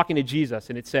talking to Jesus,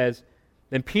 and it says,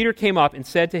 "Then Peter came up and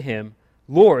said to him,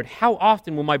 'Lord, how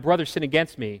often will my brother sin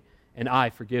against me, and I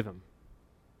forgive him?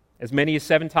 As many as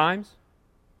 7 times?'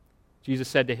 Jesus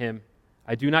said to him,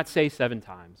 'I do not say 7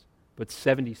 times, but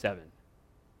 77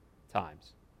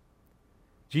 times.'"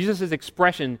 Jesus'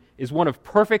 expression is one of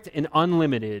perfect and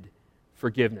unlimited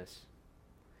forgiveness.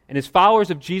 And as followers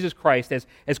of Jesus Christ,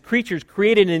 as creatures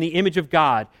created in the image of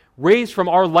God, raised from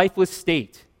our lifeless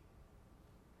state,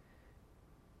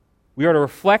 we are to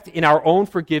reflect in our own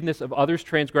forgiveness of others'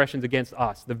 transgressions against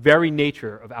us the very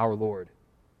nature of our Lord,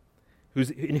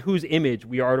 in whose image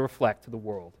we are to reflect to the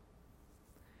world.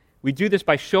 We do this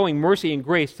by showing mercy and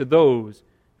grace to those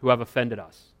who have offended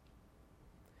us.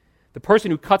 The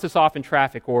person who cuts us off in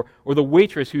traffic, or the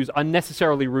waitress who's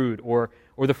unnecessarily rude, or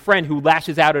the friend who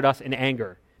lashes out at us in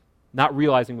anger, not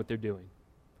realizing what they're doing.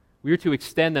 We are to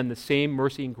extend them the same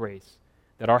mercy and grace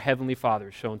that our Heavenly Father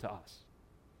has shown to us.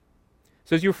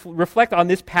 So as you reflect on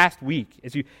this past week,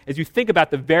 as you think about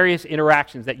the various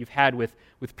interactions that you've had with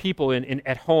people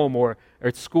at home or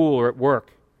at school or at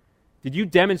work, did you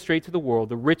demonstrate to the world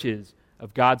the riches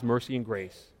of God's mercy and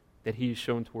grace that he has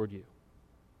shown toward you?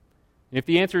 And if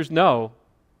the answer is no,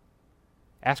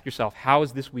 ask yourself, how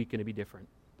is this week going to be different?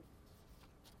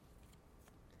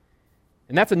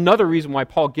 And that's another reason why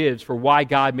Paul gives for why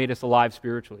God made us alive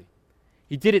spiritually.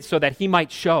 He did it so that he might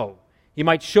show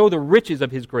the riches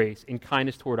of his grace and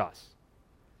kindness toward us.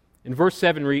 In verse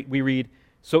 7 we read,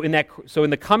 so in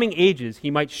the coming ages he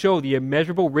might show the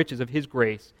immeasurable riches of his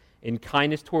grace and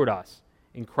kindness toward us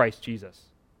in Christ Jesus.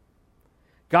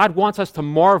 God wants us to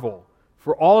marvel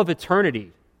for all of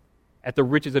eternity at the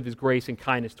riches of his grace and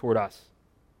kindness toward us.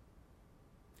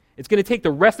 It's going to take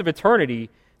the rest of eternity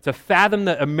to fathom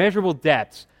the immeasurable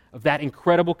depths of that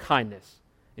incredible kindness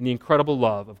and the incredible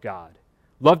love of God.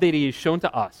 Love that he has shown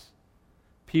to us,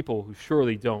 people who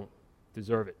surely don't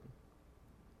deserve it.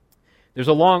 There's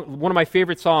a line from one of my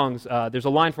favorite songs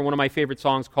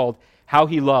called "How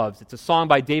He Loves." It's a song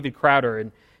by David Crowder,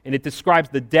 and it describes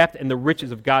the depth and the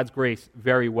riches of God's grace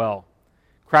very well.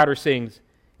 Crowder sings,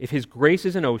 "If his grace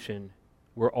is an ocean,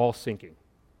 we're all sinking."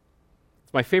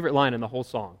 It's my favorite line in the whole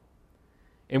song.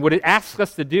 And what it asks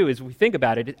us to do is, if we think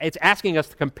about it, it's asking us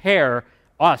to compare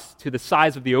us to the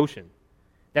size of the ocean.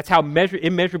 That's how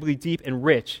immeasurably deep and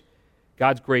rich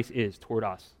God's grace is toward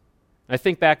us. And I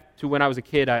think back to when I was a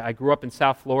kid. I grew up in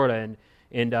South Florida,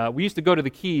 and we used to go to the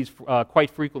Keys quite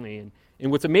frequently.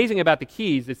 And what's amazing about the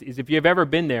Keys is if you've ever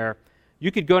been there,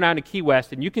 you could go down to Key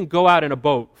West, and you can go out in a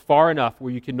boat far enough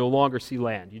where you can no longer see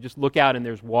land. You just look out, and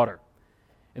there's water.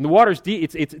 And the water's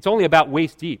deep. It's only about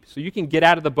waist deep. So you can get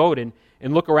out of the boat and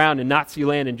look around and not see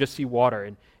land and just see water.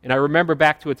 And I remember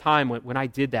back to a time when I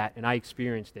did that, and I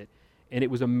experienced it. And it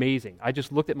was amazing. I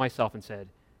just looked at myself and said,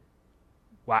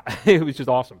 wow, it was just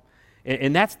awesome.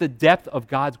 And that's the depth of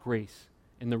God's grace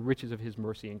and the riches of his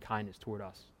mercy and kindness toward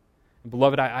us. And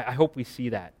beloved, I hope we see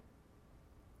that.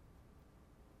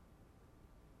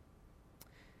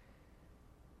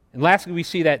 And lastly, we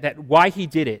see that why he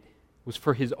did it was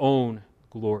for his own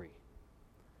glory.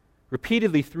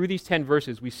 Repeatedly through these 10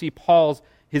 verses, we see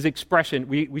his expression,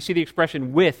 we see the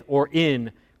expression with or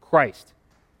in Christ.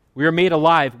 We are made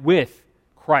alive with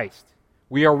Christ.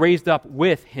 We are raised up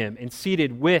with him and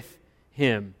seated with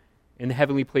him in the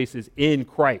heavenly places in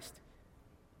Christ,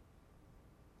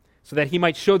 so that he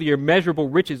might show the immeasurable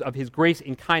riches of his grace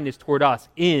and kindness toward us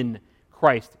in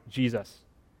Christ Jesus.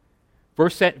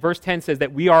 Verse 10 says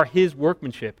that we are his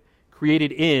workmanship,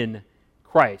 created in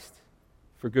Christ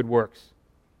for good works.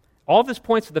 All this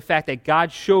points to the fact that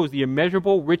God shows the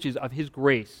immeasurable riches of his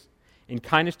grace and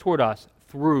kindness toward us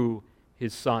through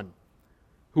his Son,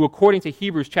 who according to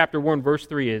Hebrews chapter 1, verse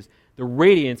 3 is the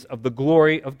radiance of the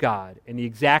glory of God and the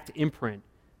exact imprint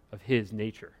of his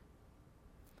nature.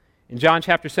 In John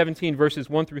chapter 17, verses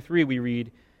 1 through 3, we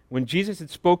read, when Jesus had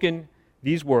spoken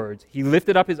these words, he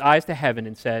lifted up his eyes to heaven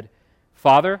and said,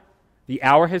 Father, the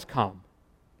hour has come.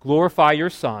 Glorify your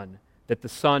Son, that the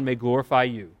Son may glorify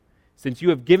you, since you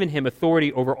have given him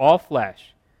authority over all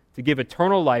flesh to give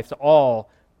eternal life to all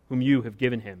whom you have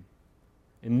given him.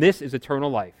 And this is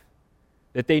eternal life,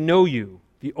 that they know you,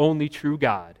 the only true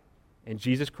God, and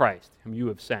Jesus Christ, whom you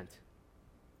have sent.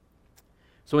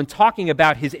 So in talking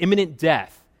about his imminent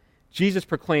death, Jesus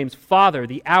proclaims, Father,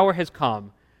 the hour has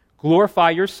come. Glorify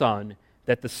your Son,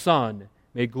 that the Son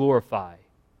may glorify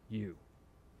you.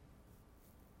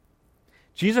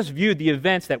 Jesus viewed the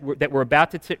events that were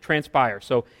about to transpire,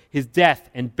 so his death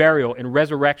and burial and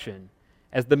resurrection,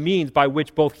 as the means by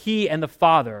which both he and the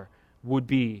Father would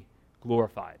be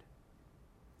glorified.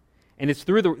 And it's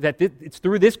through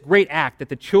this great act that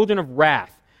the children of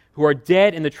wrath, who are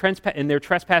dead in their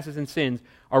trespasses and sins,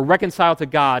 are reconciled to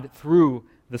God through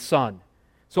the Son.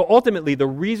 So ultimately, the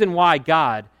reason why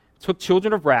God took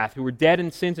children of wrath who were dead in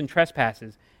sins and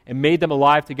trespasses and made them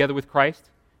alive together with Christ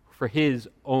for his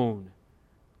own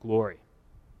glory.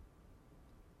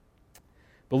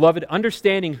 Beloved,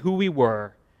 understanding who we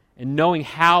were and knowing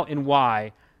how and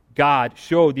why God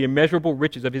showed the immeasurable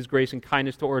riches of his grace and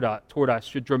kindness toward us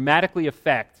should dramatically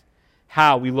affect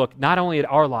how we look not only at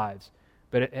our lives,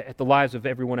 but at the lives of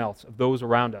everyone else, of those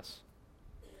around us.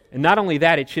 And not only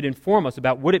that, it should inform us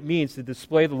about what it means to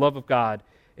display the love of God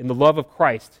and the love of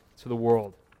Christ to the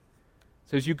world.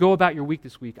 So as you go about your week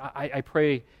this week, I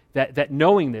pray that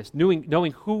knowing this,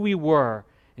 knowing who we were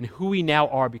and who we now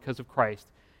are because of Christ,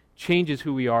 changes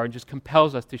who we are and just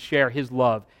compels us to share his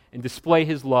love and display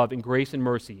his love and grace and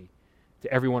mercy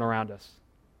to everyone around us.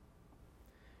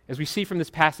 As we see from this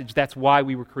passage, that's why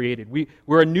we were created.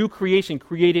 We're a new creation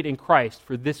created in Christ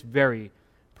for this very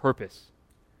purpose.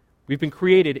 We've been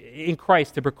created in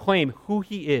Christ to proclaim who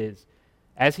he is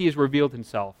as he has revealed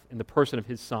himself in the person of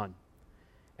his Son.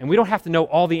 And we don't have to know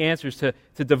all the answers to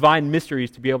divine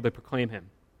mysteries to be able to proclaim him.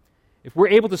 If we're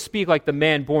able to speak like the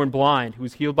man born blind who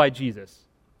was healed by Jesus,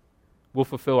 we'll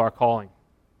fulfill our calling.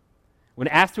 When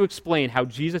asked to explain how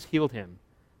Jesus healed him,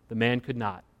 the man could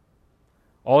not.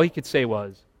 All he could say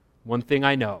was, "One thing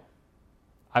I know,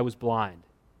 I was blind,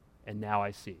 and now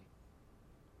I see."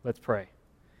 Let's pray.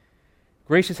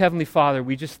 Gracious Heavenly Father,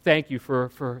 we just thank you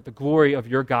for the glory of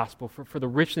your gospel, for the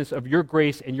richness of your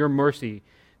grace and your mercy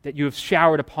that you have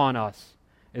showered upon us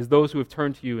as those who have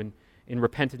turned to you in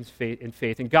repentance and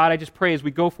faith. And God, I just pray as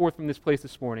we go forth from this place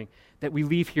this morning that we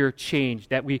leave here changed,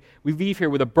 that we leave here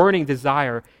with a burning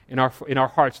desire in our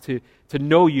hearts to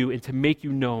know you and to make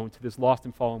you known to this lost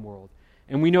and fallen world.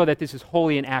 And we know that this is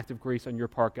wholly an act of grace on your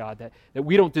part, God, that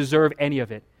we don't deserve any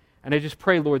of it. And I just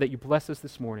pray, Lord, that you bless us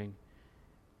this morning.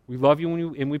 We love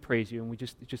you and we praise you, and we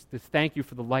just thank you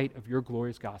for the light of your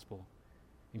glorious gospel.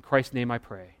 In Christ's name I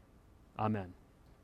pray. Amen.